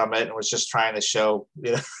sip from it and was just trying to show,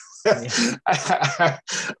 I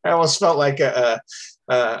almost felt like I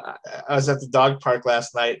was at the dog park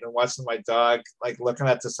last night and watching my dog, like looking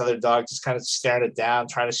at this other dog, just kind of staring it down,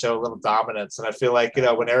 trying to show a little dominance. And I feel like,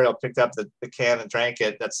 when Ariel picked up the can and drank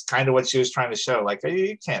it, that's kind of what she was trying to show. Like, hey,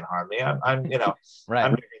 you can't harm me. I'm I'm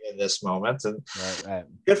bigger in this moment. And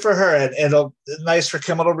good for her. And it'll nice for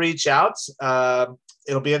Kimmel to reach out.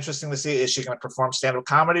 It'll be interesting to see, is she going to perform stand-up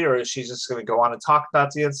comedy or is she just going to go on and talk about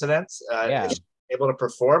the incident? If she's able to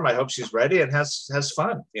perform, I hope she's ready and has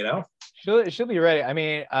fun, She'll be ready. I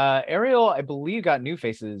mean, Ariel, I believe, got New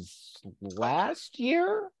Faces last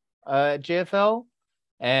year at JFL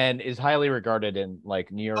and is highly regarded in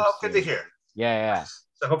like New York. Oh, good to hear. Yeah.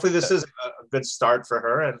 So hopefully this is a good start for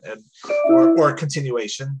her and or a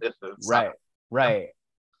continuation. Right.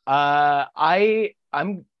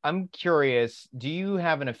 I'm curious, do you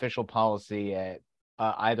have an official policy at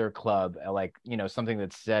either club, like, something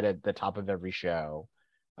that's said at the top of every show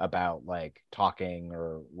about like talking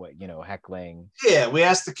or what, heckling? Yeah, we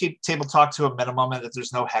ask to keep table talk to a minimum and that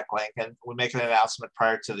there's no heckling, and we make an announcement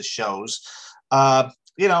prior to the shows. And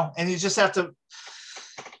you just have to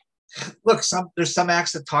look, there's some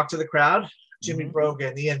acts that talk to the crowd. Jimmy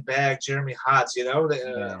Brogan, Ian Bagg, Jeremy Hotz,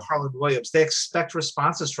 Harlan Williams. They expect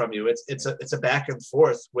responses from you. It's a back and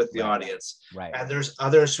forth with the audience. Right. And there's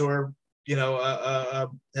others who are,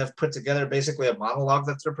 have put together basically a monologue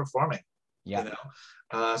that they're performing.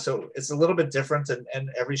 So it's a little bit different, and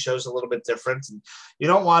every show's a little bit different. And you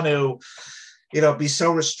don't want to, be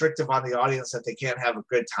so restrictive on the audience that they can't have a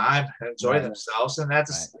good time and enjoy themselves. And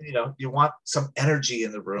that's, you want some energy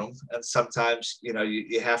in the room. And sometimes,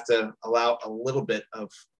 you have to allow a little bit of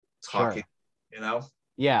talking,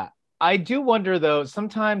 Yeah. I do wonder though,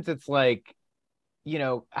 sometimes it's like,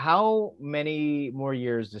 how many more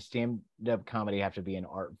years does stand-up comedy have to be an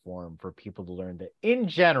art form for people to learn that in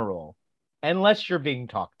general, unless you're being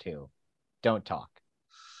talked to, don't talk?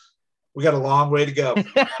 We got a long way to go.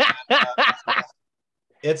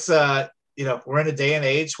 It's we're in a day and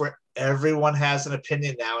age where everyone has an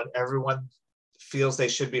opinion now and everyone feels they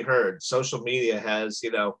should be heard. Social media has,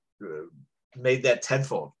 made that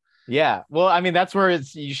tenfold. Yeah. Well, I mean, that's where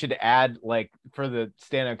you should add, like, for the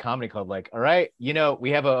stand-up comedy club, like, all right,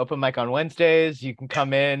 we have an open mic on Wednesdays. You can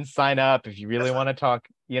come in, sign up if you really want to talk,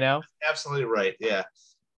 Absolutely right. Yeah.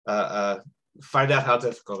 Find out how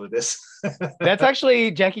difficult it is. That's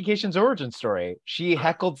actually Jackie Kashian's origin story. She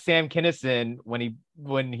heckled Sam Kinison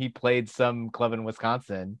when he played some club in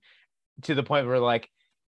Wisconsin, to the point where, like,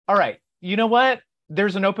 all right, you know what?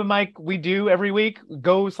 There's an open mic we do every week.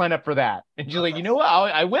 Go sign up for that. And she's like, you know what?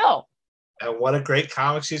 I will. And what a great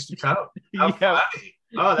comic she's become. How funny.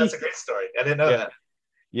 Oh, that's a great story. I didn't know that.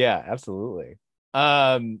 Yeah, absolutely.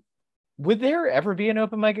 Would there ever be an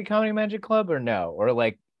open mic at Comedy Magic Club or no? Or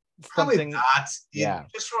like probably something? not. Yeah.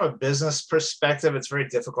 Just from a business perspective, it's very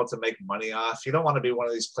difficult to make money off. You don't want to be one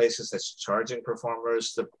of these places that's charging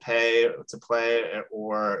performers to play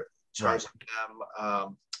or charging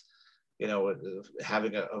them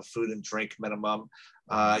having a food and drink minimum,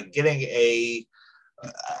 getting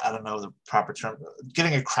I don't know the proper term,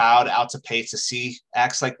 getting a crowd out to pay to see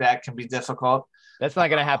acts like that can be difficult. That's not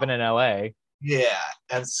going to happen in LA. Yeah.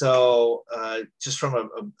 And so just from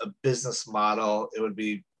a business model, it would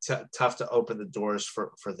be tough to open the doors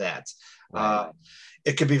for that. Right.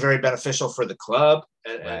 It could be very beneficial for the club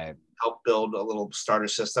and help build a little starter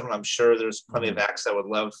system. And I'm sure there's plenty of acts that would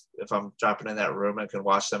love if I'm dropping in that room and can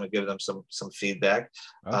watch them and give them some feedback.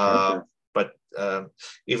 Okay. but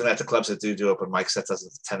even at the clubs that do open mics, that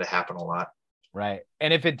doesn't tend to happen a lot. Right.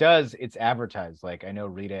 And if it does, it's advertised. Like I know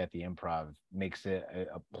Rita at the Improv makes it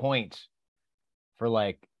a point for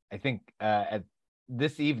like, I think at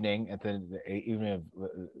this evening, at the evening of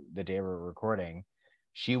the day we're recording,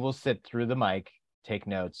 she will sit through the mic, take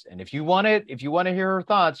notes. And if you want to hear her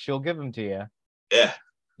thoughts, she'll give them to you. Yeah.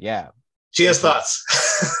 Yeah. She has thoughts.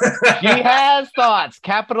 She has thoughts,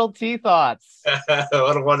 capital T thoughts.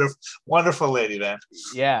 What a wonderful, wonderful lady, man.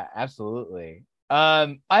 Yeah, absolutely.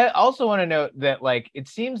 I also want to note that like it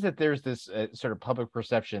seems that there's this sort of public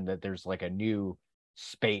perception that there's like a new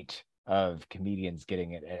spate of comedians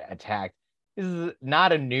getting attacked. This is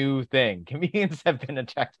not a new thing. Comedians have been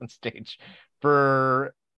attacked on stage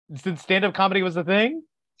since stand-up comedy was a thing.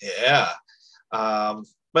 Yeah.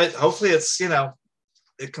 But hopefully it's,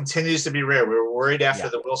 it continues to be rare. We were worried after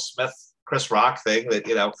the Will Smith, Chris Rock thing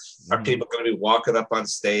that, are people going to be walking up on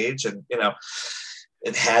stage? And,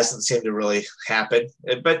 it hasn't seemed to really happen.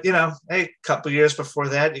 But, a couple of years before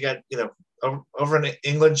that, you got, over in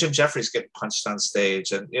England, Jim Jeffries getting punched on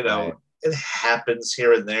stage. And, Right. It happens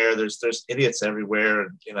here and there. There's idiots everywhere.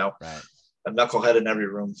 And, Right. a knucklehead in every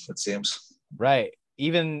room, it seems. Right.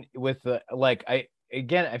 Even with the, I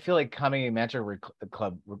feel like Comedy Magic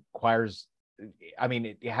Club requires,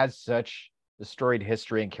 it has such a storied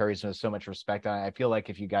history and carries so much respect on it. I feel like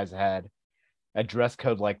if you guys had a dress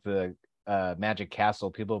code like the Magic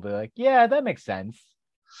Castle, people will be like, yeah, that makes sense.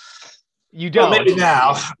 You don't. Well, maybe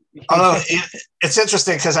now. Although it's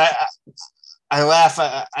interesting because I laugh.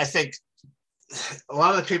 I think a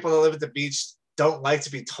lot of the people that live at the beach don't like to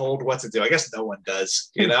be told what to do. I guess no one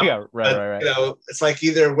does, Yeah, right. It's like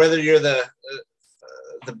either whether you're the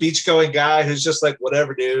beach going guy who's just like,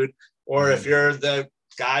 whatever, dude, or if you're the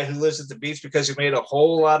guy who lives at the beach because you made a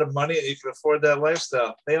whole lot of money and you can afford that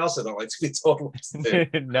lifestyle, they also don't like to be told what to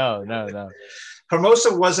do. No.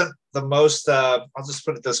 Hermosa wasn't the most, I'll just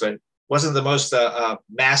put it this way, wasn't the most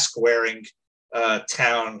mask wearing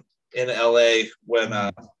town in LA when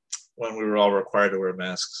we were all required to wear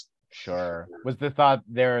masks. Sure. Was the thought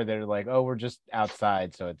they're like, oh, we're just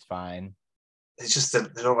outside, so it's fine? It's just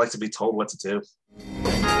that they don't like to be told what to do.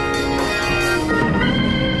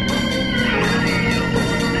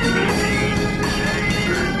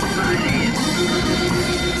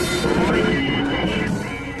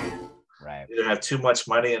 Right. Either have too much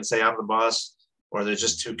money and say I'm the boss, or they're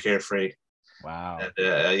just too carefree. Wow. And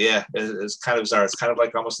it's kind of bizarre. It's kind of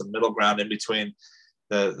like almost a middle ground in between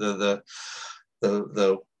the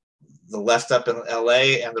left up in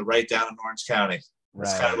LA and the right down in Orange County. Right.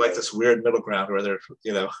 It's kind of like this weird middle ground where they're,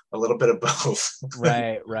 a little bit of both.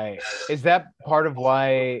 Right. Is that part of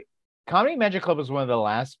why Comedy Magic Club was one of the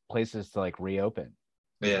last places to like reopen?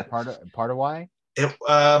 Yeah. Part of why? It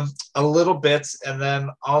a little bit, and then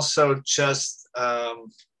also just trying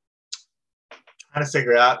to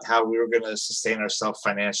figure out how we were going to sustain ourselves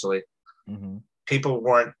financially. Mm-hmm. People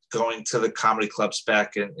weren't going to the comedy clubs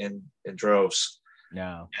back in droves.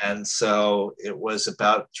 No. And so it was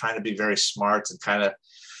about trying to be very smart and kind of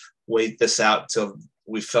wait this out until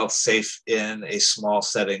we felt safe in a small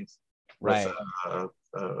setting with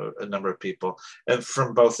a number of people, and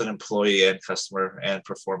from both an employee and customer and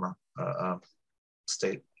performer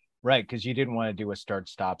state. Right, because you didn't want to do a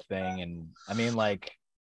start-stop thing. And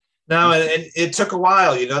No, and it took a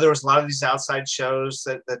while. There was a lot of these outside shows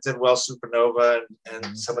that did well, Supernova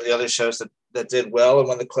and some of the other shows that did well. And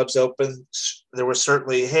when the clubs opened, there was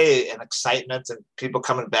certainly, an excitement and people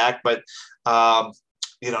coming back. But,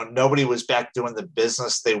 nobody was back doing the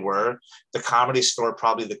business they were. The Comedy Store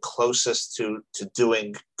probably the closest to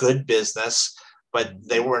doing good business, but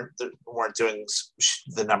they weren't doing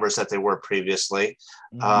the numbers that they were previously.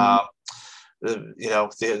 Mm-hmm.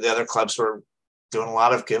 The other clubs were doing a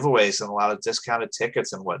lot of giveaways and a lot of discounted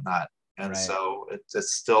tickets and whatnot. And so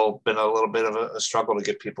it's still been a little bit of a struggle to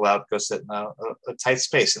get people out, go sit in a tight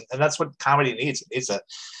space. And that's what comedy needs. It needs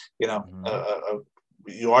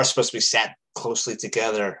you are supposed to be sat closely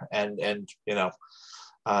together and in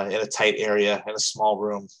a tight area, in a small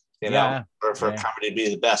room, for comedy to be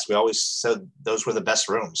the best. We always said those were the best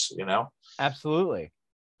rooms, Absolutely.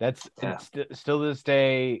 That's still to this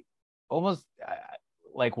day, almost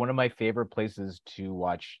like one of my favorite places to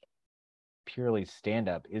watch purely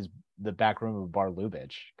stand-up is the back room of Bar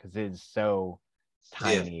Lubitsch, because it's so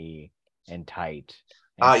tiny and tight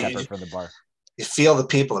and separate from the bar. You feel the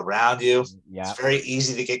people around you. Yeah. It's very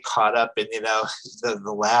easy to get caught up in,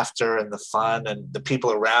 the laughter and the fun, and the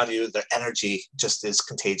people around you, their energy just is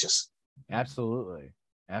contagious. Absolutely.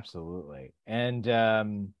 And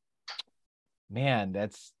man,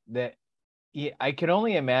 I could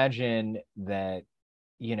only imagine that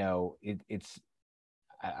it's,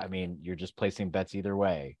 I mean, you're just placing bets either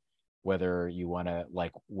way, whether you want to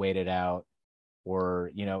like wait it out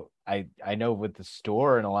or, I know with the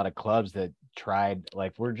store and a lot of clubs that tried,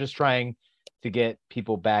 like, we're just trying to get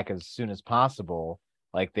people back as soon as possible.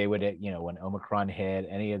 Like they would, when Omicron hit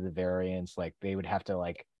any of the variants, like they would have to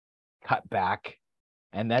like cut back.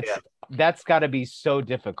 And that's got to be so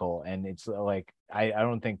difficult. And it's like, I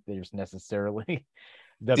don't think there's necessarily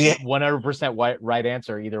the 100% right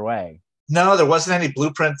answer either way. No, there wasn't any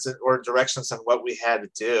blueprints or directions on what we had to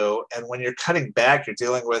do. And when you're cutting back, you're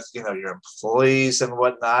dealing with, your employees and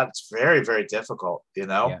whatnot. It's very, very difficult,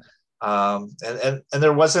 Yeah. And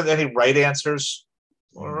there wasn't any right answers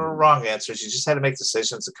or wrong answers. You just had to make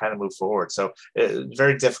decisions to kind of move forward. So it's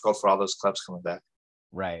very difficult for all those clubs coming back.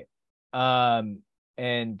 Right.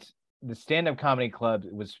 And the stand-up comedy club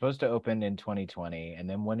was supposed to open in 2020. And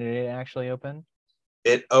then when did it actually open?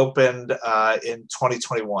 It opened in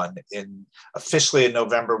 2021. Officially in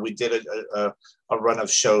November, we did a run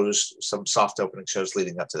of shows, some soft opening shows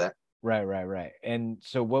leading up to that. Right. And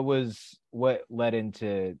so what led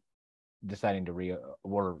into deciding to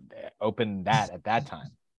open that at that time?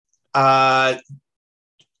 A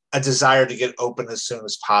desire to get open as soon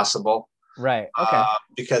as possible. Right. Okay.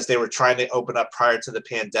 Because they were trying to open up prior to the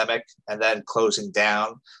pandemic and then closing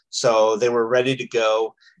down. So they were ready to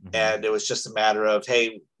go. Mm-hmm. And it was just a matter of,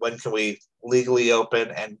 hey, when can we legally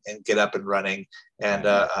open and get up and running and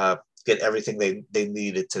get everything they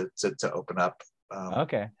needed to open up.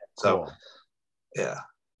 Okay. So, cool. Yeah.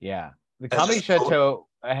 Yeah. The Comedy Chateau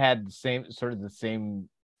had the same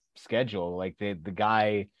schedule. Like the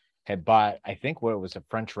guy had bought, I think what it was, a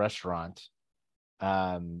French restaurant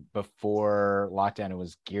before lockdown. It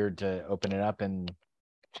was geared to open it up in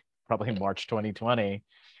probably March 2020,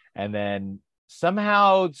 and then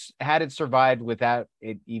somehow had it survived without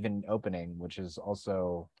it even opening, which is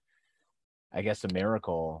also, I guess, a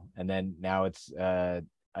miracle. And then now it's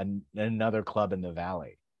another club in the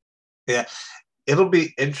Valley. Yeah, it'll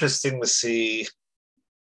be interesting to see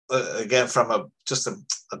again from a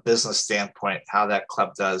business standpoint how that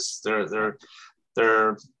club does. They're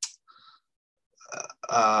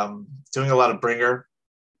doing a lot of bringer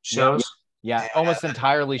shows. Yeah, almost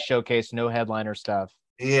entirely showcase, no headliner stuff.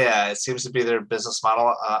 Yeah, it seems to be their business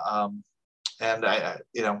model. And I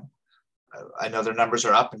know their numbers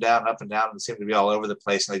are up and down, and seem to be all over the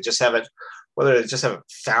place. And they just haven't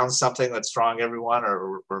found something that's drawing everyone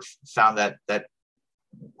or found that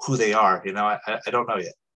who they are. I don't know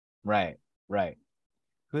yet. Right.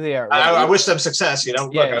 Who they are. Right. I wish them success. Yeah,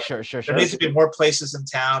 look, sure. There needs to be more places in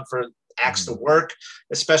town for acts to work,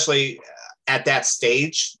 especially at that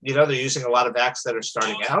stage. They're using a lot of acts that are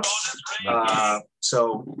starting out.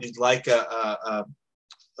 So we'd like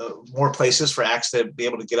more places for acts to be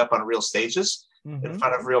able to get up on real stages in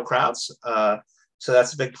front of real crowds. So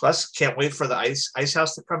that's a big plus. Can't wait for the Ice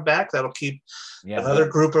House to come back. That'll keep another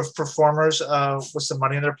group of performers with some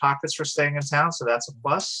money in their pockets for staying in town. So that's a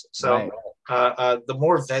plus. So the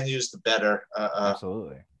more venues, the better.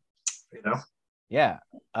 Absolutely. Yeah.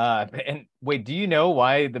 And wait, do you know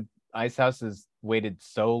why the Ice House has waited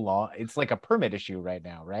so long? It's like a permit issue right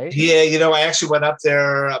now, right? Yeah, I actually went up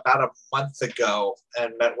there about a month ago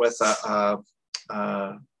and met with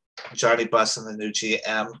Johnny Buss and the new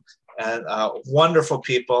GM, and wonderful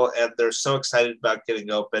people, and they're so excited about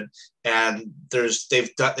getting open. And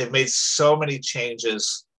they've made so many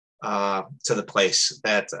changes to the place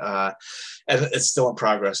that and it's still in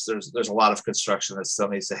progress. There's a lot of construction that still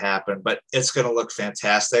needs to happen, but it's going to look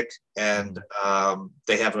fantastic. And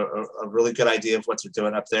they have a really good idea of what they're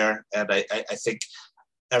doing up there. And I think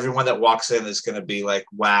everyone that walks in is going to be like,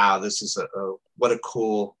 wow, this is what a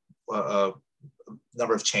cool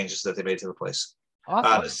number of changes that they made to the place.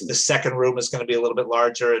 Awesome. The second room is going to be a little bit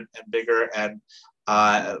larger and bigger and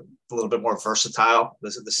a little bit more versatile.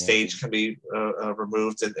 The stage can be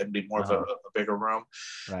removed and be more of a bigger room.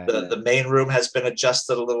 Right. The main room has been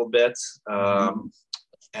adjusted a little bit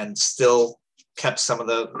and still kept some of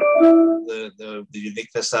the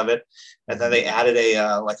uniqueness of it. And then they added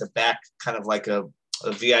a back, kind of like a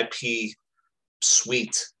VIP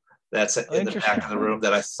suite that's in the back of the room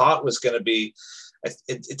that I thought was going to be.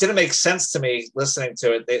 It didn't make sense to me listening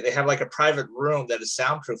to it. They have like a private room that is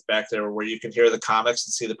soundproof back there where you can hear the comics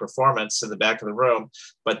and see the performance in the back of the room,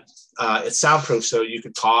 but it's soundproof, so you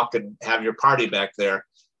can talk and have your party back there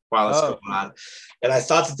while it's going on. And I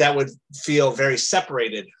thought that would feel very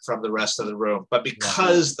separated from the rest of the room, but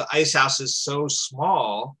because the Ice House is so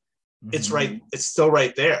small, it's still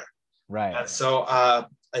right there. Right. And so I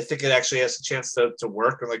think it actually has a chance to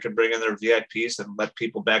work, and they can bring in their VIPs and let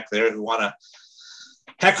people back there who want to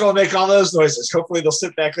heckle and make all those noises. Hopefully they'll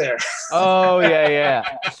sit back there. Oh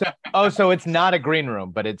yeah. So it's not a green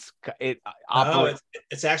room, but it operates. No,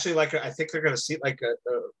 it's actually like I think they're going to seat like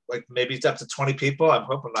maybe it's up to 20 people. I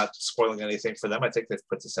hope I'm not spoiling anything for them. I think they've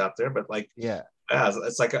put this out there, but yeah,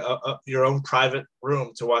 it's like your own private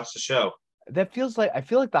room to watch the show. That feels like, I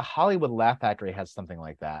feel like the Hollywood Laugh Factory has something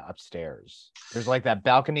like that upstairs. There's like that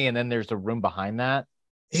balcony, and then there's a room behind that.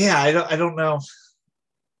 Yeah, I don't know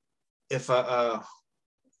if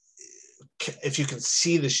you can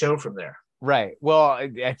see the show from there. Right. Well,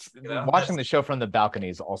 watching the show from the balcony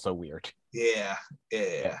is also weird. Yeah.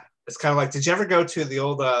 It's kind of like, did you ever go to the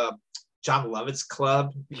old John Lovett's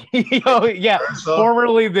club? Oh yeah,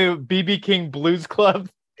 formerly the BB King Blues Club.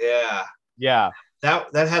 Yeah.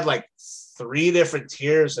 That had like 3 different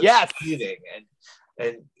tiers of seating,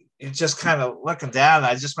 and you just kind of looking down.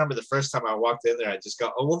 I just remember the first time I walked in there, I just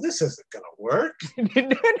go, "Oh well, this isn't gonna work." No,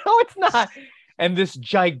 it's not. And this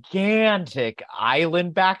gigantic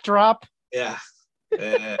island backdrop. Yeah.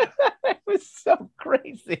 It was so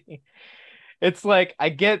crazy. It's like, I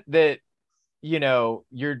get that,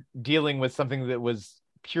 you're dealing with something that was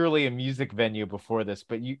purely a music venue before this,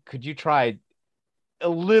 but could you try a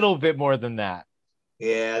little bit more than that?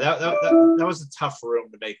 Yeah, that was a tough room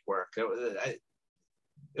to make work. It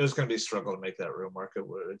was going to be a struggle to make that room work.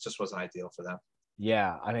 It just wasn't ideal for them.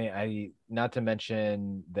 Yeah, I mean, not to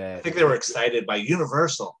mention that I think they were excited by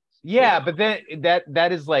Universal. Yeah, but then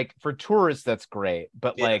that is like, for tourists, that's great.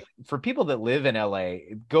 But like for people that live in LA,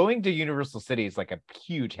 going to Universal City is like a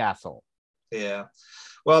huge hassle. Yeah.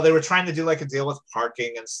 Well, they were trying to do like a deal with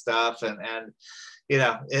parking and stuff. And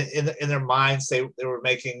in their minds, they were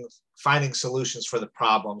finding solutions for the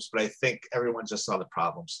problems. But I think everyone just saw the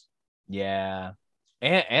problems. Yeah.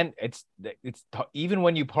 And it's even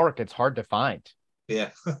when you park, it's hard to find.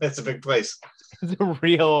 Yeah, it's a big place. It's a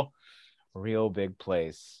real big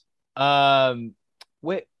place. What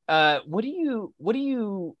do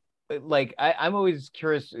you like? I'm always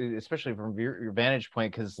curious, especially from your vantage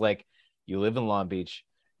point, because like, you live in Long Beach,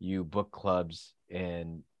 you book clubs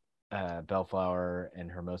in Bellflower and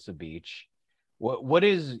Hermosa Beach. What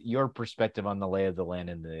is your perspective on the lay of the land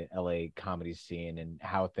in the LA comedy scene and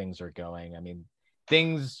how things are going? I mean,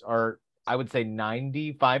 things are, I would say,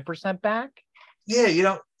 95% back.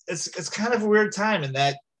 Yeah, it's kind of a weird time in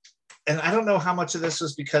that, and I don't know how much of this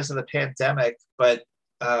was because of the pandemic, but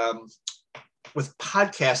with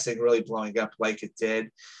podcasting really blowing up like it did,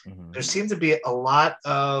 there seemed to be a lot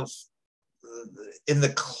of, in the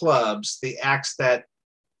clubs, the acts that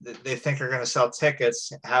they think are going to sell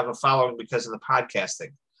tickets have a following because of the podcasting.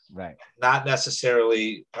 Right. Not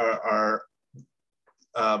necessarily are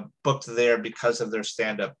booked there because of their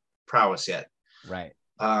stand-up prowess yet. Right.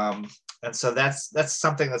 And so that's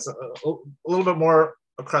something that's a little bit more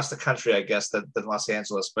across the country, I guess, than Los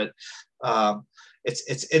Angeles. But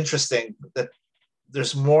it's interesting that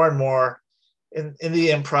there's more and more in the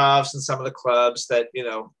improvs and some of the clubs that,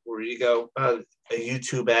 where you go, a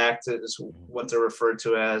YouTube act is what they're referred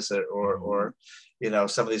to as, or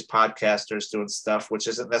some of these podcasters doing stuff which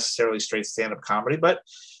isn't necessarily straight stand-up comedy, but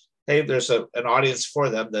hey, there's an audience for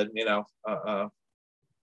them. Then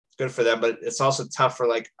good for them. But it's also tough for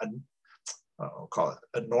like I'll call it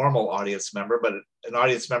a normal audience member, but an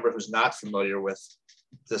audience member who's not familiar with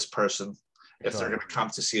this person, if they're going to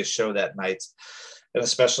come to see a show that night, and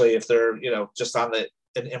especially if they're just on an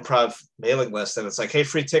improv mailing list, and it's like, hey,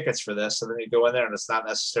 free tickets for this, and then you go in there and it's not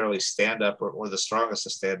necessarily stand up or the strongest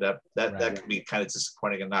of stand up. That can be kind of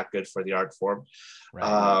disappointing and not good for the art form.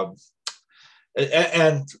 Right.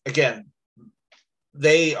 And again,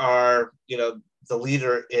 they are the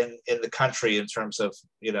leader in the country in terms of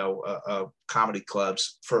comedy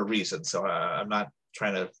clubs for a reason. So I'm not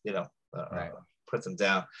trying to put them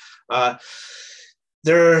down.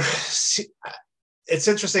 It's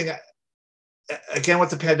interesting. Again, with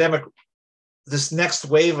the pandemic, this next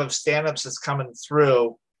wave of stand-ups that's coming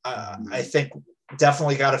through, I think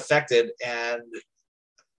definitely got affected, and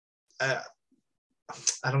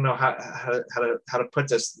I don't know how to put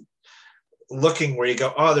this. Looking where you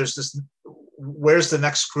go, oh, there's this. Where's the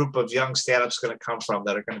next group of young stand-ups going to come from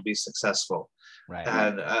that are going to be successful? Right.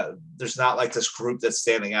 And there's not like this group that's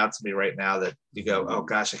standing out to me right now that you go, oh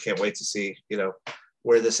gosh, I can't wait to see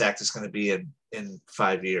where this act is going to be in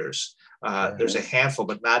 5 years. There's a handful,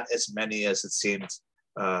 but not as many as it seemed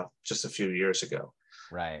just a few years ago.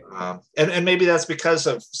 Right. And maybe that's because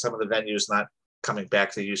of some of the venues not coming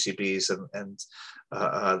back to UCBs and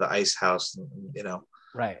the Ice House,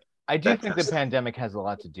 Right. I do think the pandemic has a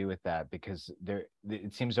lot to do with that, because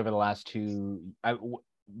it seems over the last 2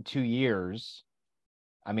 years,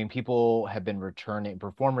 I mean,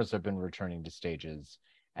 performers have been returning to stages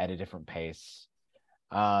at a different pace.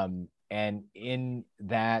 And in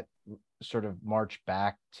that sort of march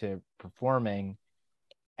back to performing,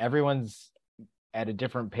 everyone's at a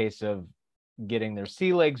different pace of getting their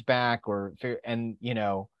sea legs back, and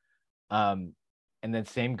then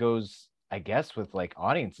same goes, I guess, with like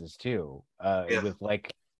audiences too, with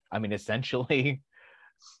like, I mean, essentially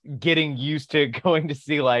getting used to going to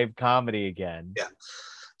see live comedy again. Yeah.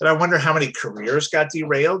 But I wonder how many careers got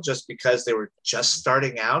derailed just because they were just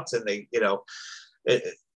starting out, and they,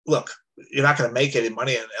 look, you're not going to make any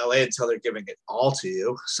money in LA until they're giving it all to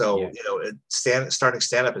you. So, starting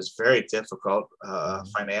stand-up is very difficult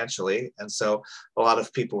financially. And so a lot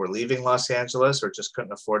of people were leaving Los Angeles or just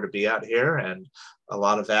couldn't afford to be out here. And a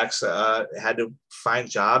lot of acts had to find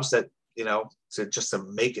jobs that, to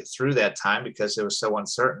make it through that time because it was so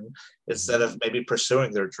uncertain, instead of maybe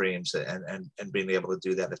pursuing their dreams and being able to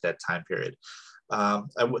do that at that time period.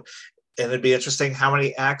 And it'd be interesting how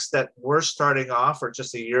many acts that were starting off or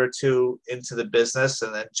just a year or two into the business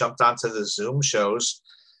and then jumped onto the Zoom shows,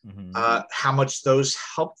 how much those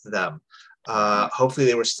helped them. Hopefully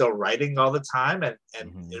they were still writing all the time and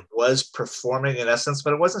it was performing in essence,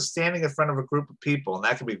 but it wasn't standing in front of a group of people. And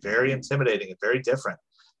that can be very intimidating and very different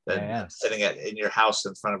than sitting in your house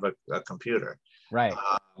in front of a computer. Right.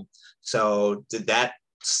 So did that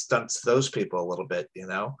stunt those people a little bit,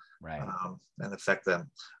 right. And affect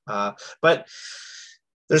them. But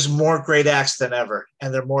there's more great acts than ever,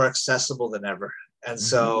 and they're more accessible than ever. And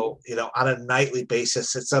so, on a nightly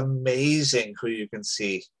basis, it's amazing who you can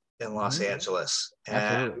see in Los Angeles.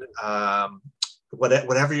 And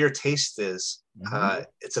whatever your taste is,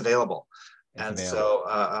 it's available.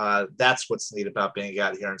 So that's what's neat about being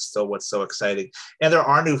out here, and still what's so exciting. And there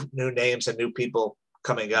are new names and new people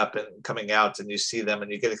coming up and coming out, and you see them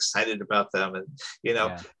and you get excited about them. And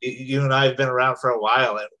you and I have been around for a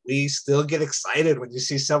while, and we still get excited when you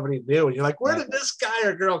see somebody new and you're like, where did this guy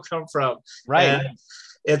or girl come from? Right. And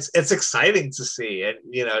it's exciting to see. And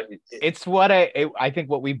it's what I think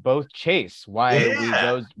what we both chase, why we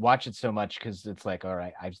watch it so much, because it's like, all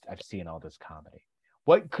right, I've seen all this comedy,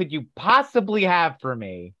 what could you possibly have for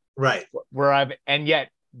me? Right. And yet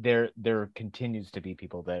there continues to be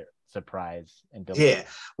people that surprise and deliver. Yeah,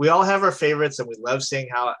 we all have our favorites, and we love seeing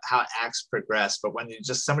how acts progress. But when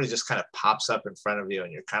somebody just kind of pops up in front of you,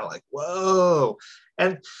 and you're kind of like, whoa.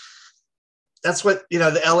 And that's what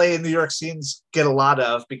the LA and New York scenes get a lot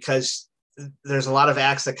of, because there's a lot of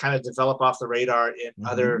acts that kind of develop off the radar in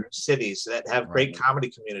other cities that have great comedy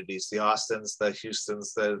communities, the Austins, the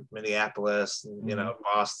Houstons, the Minneapolis, and,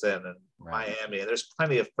 Boston and Miami. And there's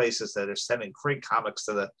plenty of places that are sending great comics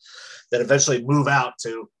that eventually move out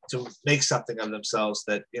to make something of themselves,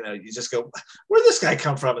 that, you just go, where'd this guy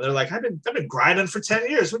come from? And they're like, I've been grinding for 10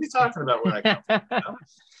 years. What are you talking about? Where I come from?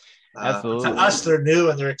 Absolutely. To us, they're new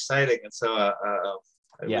and they're exciting. And so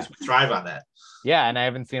we thrive on that. Yeah, and I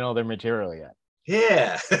haven't seen all their material yet.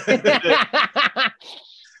 Yeah.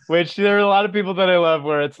 Which there are a lot of people that I love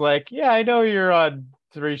where it's like, yeah, I know you're on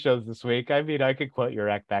 3 shows this week. I mean, I could quote your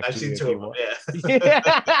act back I've to you. I've seen 2 of them,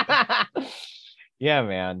 yeah. Yeah,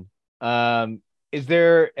 man. Is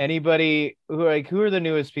there anybody who are the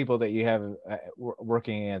newest people that you have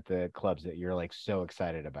working at the clubs that you're like so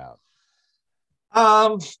excited about?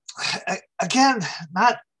 Again,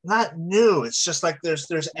 not new. It's just like there's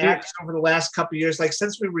acts over the last couple of years, like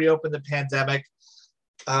since we reopened the pandemic,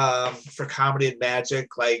 for comedy and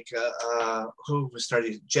magic, like who was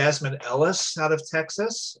starting? Jasmine Ellis out of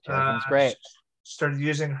Texas. Jasmine's great. Started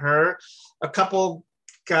using her. A couple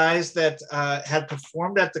guys that had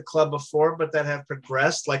performed at the club before, but that have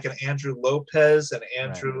progressed, like an Andrew Lopez and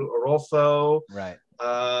Andrew Arolfo. Right.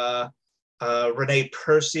 Renee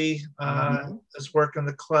Percy is working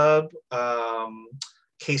the club.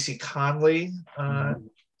 Casey Conley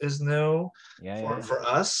is new for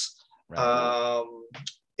us. Right.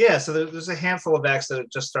 So there's a handful of acts that have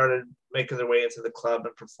just started making their way into the club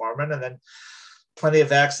and performing, and then plenty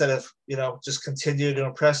of acts that have just continued to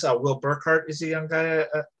impress. Will Burkhart is a young guy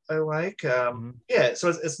I like. So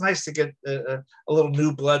it's nice to get a little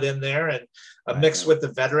new blood in there and a mix with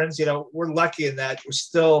the veterans. We're lucky in that we're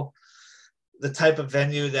still the type of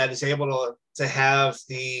venue that is able to have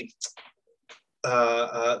the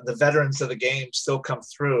veterans of the game still come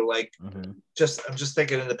through. Like, I'm just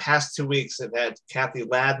thinking in the past 2 weeks, they've had Kathy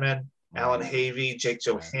Ladman, Alan Havey, Jake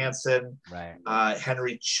Johansson,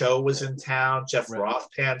 Henry Cho was in town, Jeff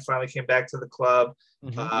Rothpan finally came back to the club.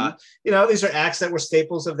 These are acts that were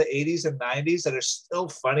staples of the 80s and 90s that are still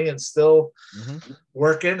funny and still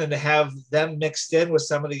working, and to have them mixed in with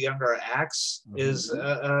some of the younger acts is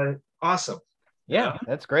awesome. Yeah,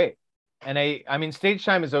 that's great. And I mean, stage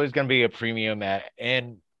time is always going to be a premium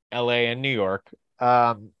in LA and New York.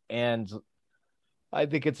 And I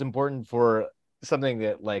think it's important for something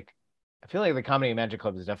that like, I feel like the Comedy and Magic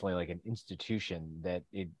Club is definitely like an institution that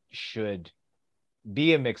it should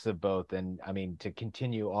be a mix of both. And I mean, to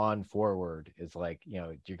continue on forward is like,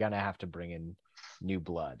 you're going to have to bring in new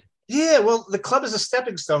blood. Yeah, well, the club is a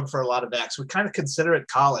stepping stone for a lot of acts. We kind of consider it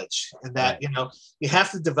college, and that you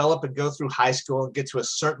have to develop and go through high school and get to a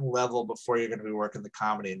certain level before you're going to be working the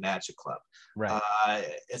Comedy and Magic Club. Right.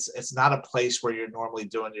 It's not a place where you're normally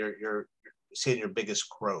doing your seeing your biggest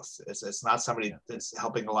growth. It's not somebody that's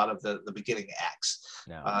helping a lot of the beginning acts.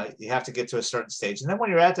 No. You have to get to a certain stage, and then when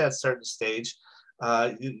you're at that certain stage,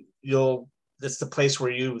 you'll. That's the place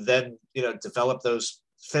where you then develop those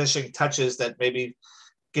finishing touches that maybe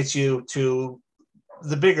gets you to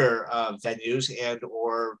the bigger venues and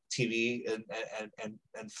or TV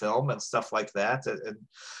and film and stuff like that. And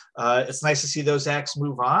it's nice to see those acts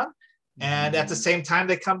move on. And at the same time,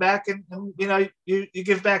 they come back and you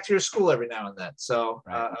give back to your school every now and then. So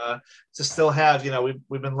to still have,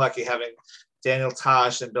 we've been lucky having Daniel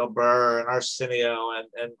Tosh and Bill Burr and Arsenio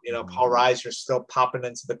and Paul Reiser still popping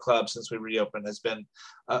into the club since we reopened has been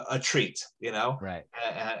a treat, Right.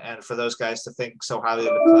 And for those guys to think so highly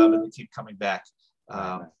of the club and to keep coming back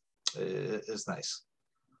is nice.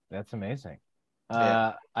 That's amazing.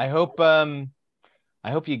 Yeah. I hope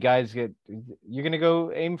you guys you're going to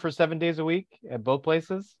go aim for 7 days a week at both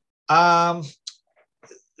places. That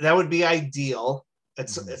would be ideal.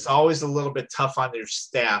 It's always a little bit tough on your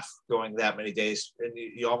staff going that many days, and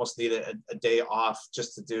you almost need a day off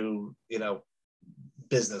just to do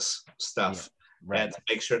business stuff, and to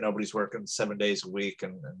make sure nobody's working 7 days a week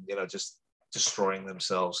and just destroying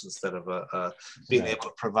themselves instead of being able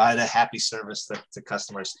to provide a happy service to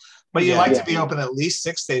customers. But you like to be open at least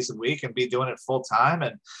 6 days a week and be doing it full time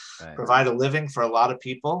and provide a living for a lot of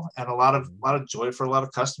people and a lot of joy for a lot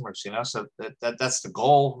of customers, so that's the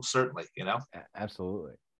goal, certainly.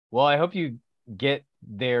 Absolutely. Well, I hope you get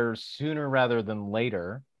there sooner rather than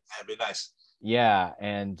later. That'd be nice. Yeah.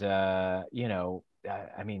 And I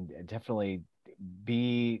mean, definitely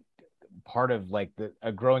be part of like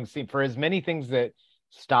a growing scene for as many things that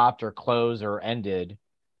stopped or closed or ended.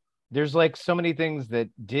 There's like so many things that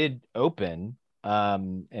did open,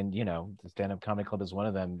 and the Stand-Up Comedy Club is one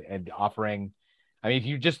of them. And offering, I mean, if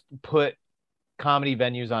you just put comedy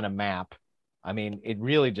venues on a map, I mean, it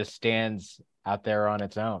really just stands out there on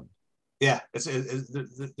its own. Yeah,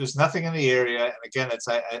 there's nothing in the area, and again, it's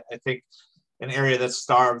I think an area that's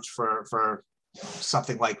starved for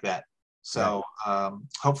something like that. So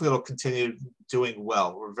hopefully it'll continue doing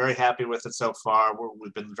well. We're very happy with it so far.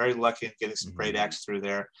 We've been very lucky in getting some great acts through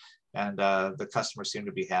there, and the customers seem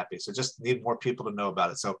to be happy. So just need more people to know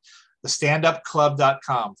about it. So the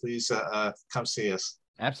standupclub.com, please come see us.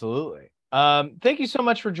 Absolutely. Thank you so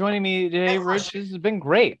much for joining me today, Rich. This has been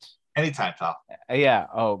great. Anytime, pal. Yeah.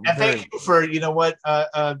 Oh, and thank you for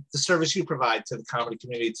the service you provide to the comedy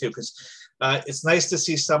community too, because it's nice to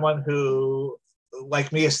see someone who,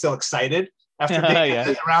 like me, is still excited after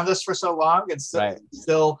being around this for so long, and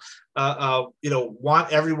still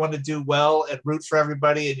want everyone to do well and root for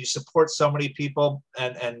everybody, and you support so many people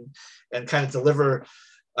and kind of deliver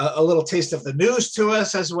a little taste of the news to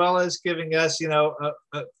us, as well as giving us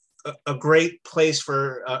a great place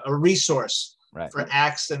for a resource for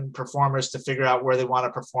acts and performers to figure out where they want to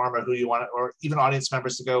perform or who you want to, or even audience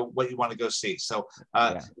members to go, what you want to go see. So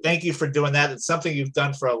thank you for doing that. It's something you've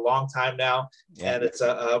done for a long time now, and it's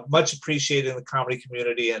much appreciated in the comedy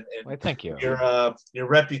community. And thank you. Your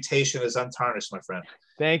reputation is untarnished, my friend.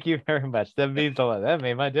 Thank you very much. That means a lot. That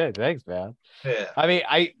made my day. Thanks, man. Yeah. I mean,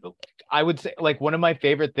 I would say like one of my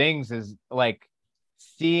favorite things is like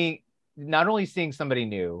not only seeing somebody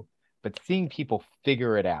new, but seeing people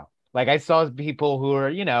figure it out. Like I saw people who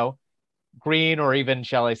are, green or even,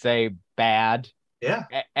 shall I say, bad. Yeah.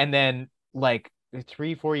 And then like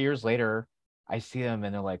 3-4 years later, I see them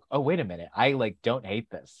and they're like, oh, wait a minute. I like don't hate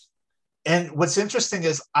this. And what's interesting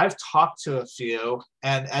is I've talked to a few,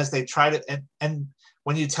 and as they try to, and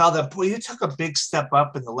when you tell them, boy, you took a big step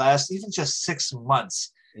up in the last, even just 6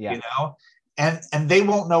 months, and they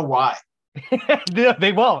won't know why.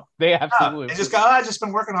 They won't. They absolutely. They just go, I've just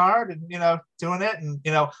been working hard and doing it, and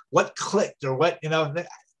what clicked or what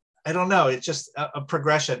I don't know. It's just a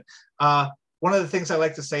progression. One of the things I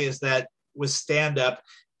like to say is that with stand up,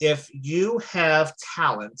 if you have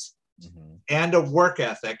talent and a work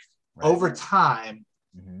ethic over time,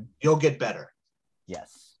 you'll get better.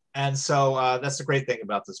 Yes. And so that's the great thing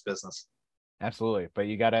about this business. Absolutely. But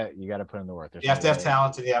you gotta put in the work. You have to have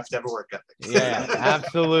talent and you have to have a work ethic. Yeah,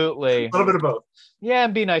 absolutely. A little bit of both. Yeah,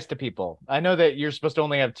 and be nice to people. I know that you're supposed to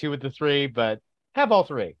only have 2 of the 3, but have all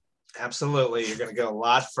 3. Absolutely. You're going to go a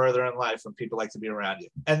lot further in life when people like to be around you.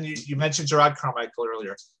 And you mentioned Gerard Carmichael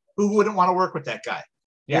earlier. Who wouldn't want to work with that guy?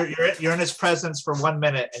 Yeah. You're in his presence for 1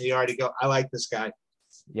 minute and you already go, I like this guy.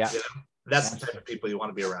 Yeah. That's the type of people you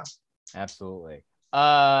want to be around. Absolutely.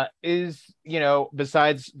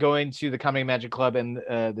 Besides going to the Comedy Magic Club and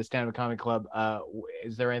the Stand-Up Comedy Club,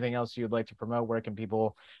 is there anything else you'd like to promote? Where can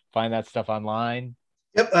people find that stuff online?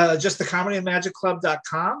 Yep. Just the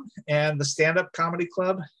comedymagicclub.com and the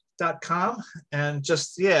standupcomedyclub.com. And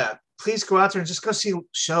please go out there and just go see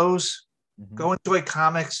shows, go enjoy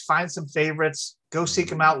comics, find some favorites, go seek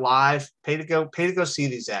them out live, pay to go see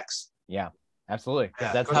these acts. Yeah, absolutely.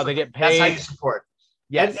 Yeah, that's how they get paid. That's how you support.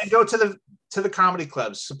 Yes. And go to the comedy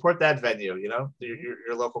clubs, support that venue,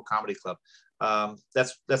 your local comedy club.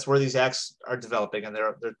 That's where these acts are developing and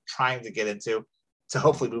they're trying to get into to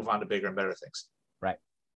hopefully move on to bigger and better things. Right.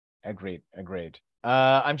 Agreed.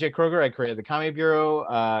 I'm Jake Kroger. I created the Comedy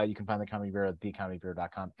Bureau. You can find the Comedy Bureau at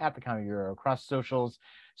thecomedybureau.com, at the Comedy Bureau across socials.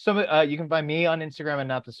 So you can find me on Instagram and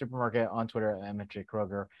Not the Supermarket, on Twitter at Jake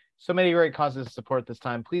Kroger. So many great causes to support this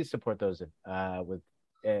time. Please support those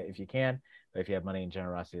if you can. But if you have money and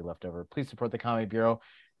generosity left over, please support the Comedy Bureau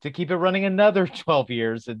to keep it running another 12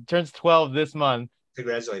 years. It turns 12 this month.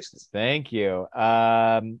 Congratulations. Thank you.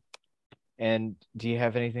 And do you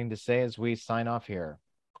have anything to say as we sign off here?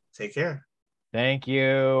 Take care. Thank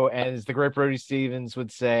you. And as the great Brody Stevens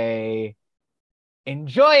would say,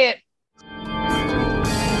 enjoy it.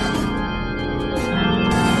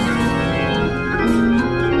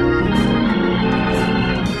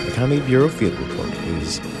 The Comedy Bureau Field Report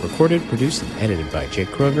is recorded, produced, and edited by Jake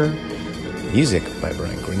Kroger. Music by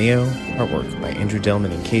Brian Granillo. Artwork by Andrew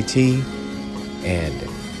Delman and KT. And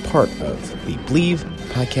part of the Believe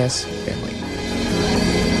podcast family.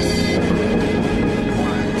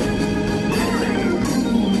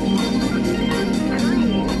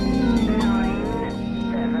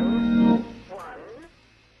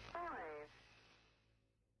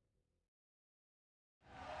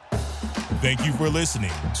 Thank you for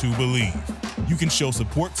listening to Believe. You can show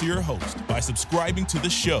support to your host by subscribing to the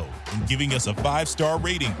show and giving us a 5-star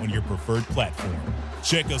rating on your preferred platform.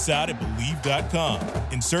 Check us out at Believe.com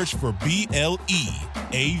and search for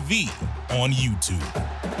BLEAV on YouTube.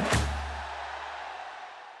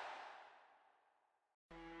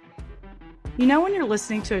 You know when you're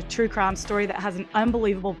listening to a true crime story that has an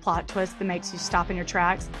unbelievable plot twist that makes you stop in your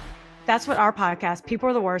tracks? That's what our podcast, People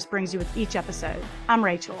Are the Worst, brings you with each episode. I'm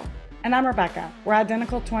Rachel. And I'm Rebecca. We're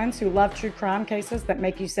identical twins who love true crime cases that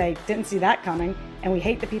make you say, didn't see that coming, and we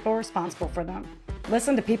hate the people responsible for them.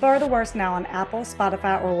 Listen to People Are the Worst now on Apple,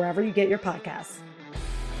 Spotify, or wherever you get your podcasts.